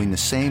weekend doing the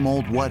same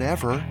old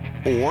whatever,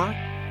 or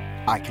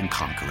I can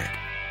conquer it.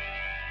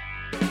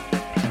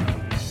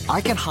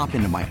 I can hop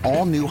into my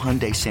all-new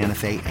Hyundai Santa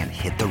Fe and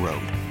hit the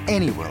road.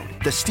 Any road.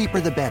 The steeper,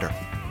 the better.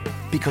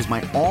 Because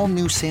my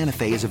all-new Santa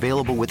Fe is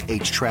available with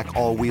H-Track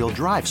all-wheel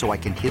drive, so I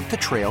can hit the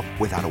trail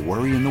without a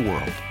worry in the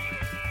world.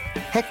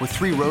 Heck, with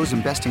 3 rows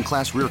and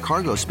best-in-class rear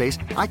cargo space,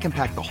 I can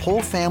pack the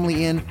whole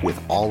family in with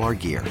all our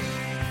gear.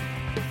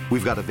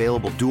 We've got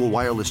available dual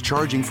wireless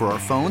charging for our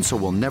phones, so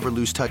we'll never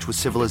lose touch with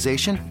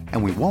civilization,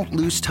 and we won't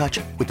lose touch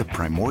with the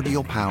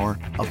primordial power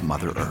of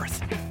Mother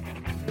Earth.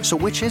 So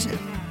which is it?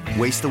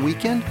 Waste the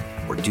weekend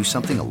or do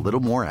something a little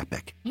more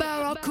epic?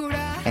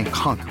 And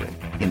conquer it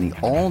in the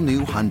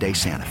all-new Hyundai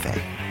Santa Fe.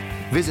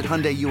 Visit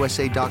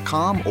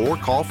HyundaiUSA.com or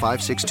call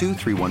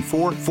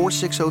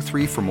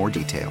 562-314-4603 for more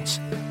details.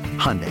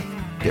 Hyundai,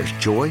 there's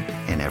joy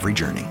in every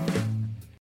journey.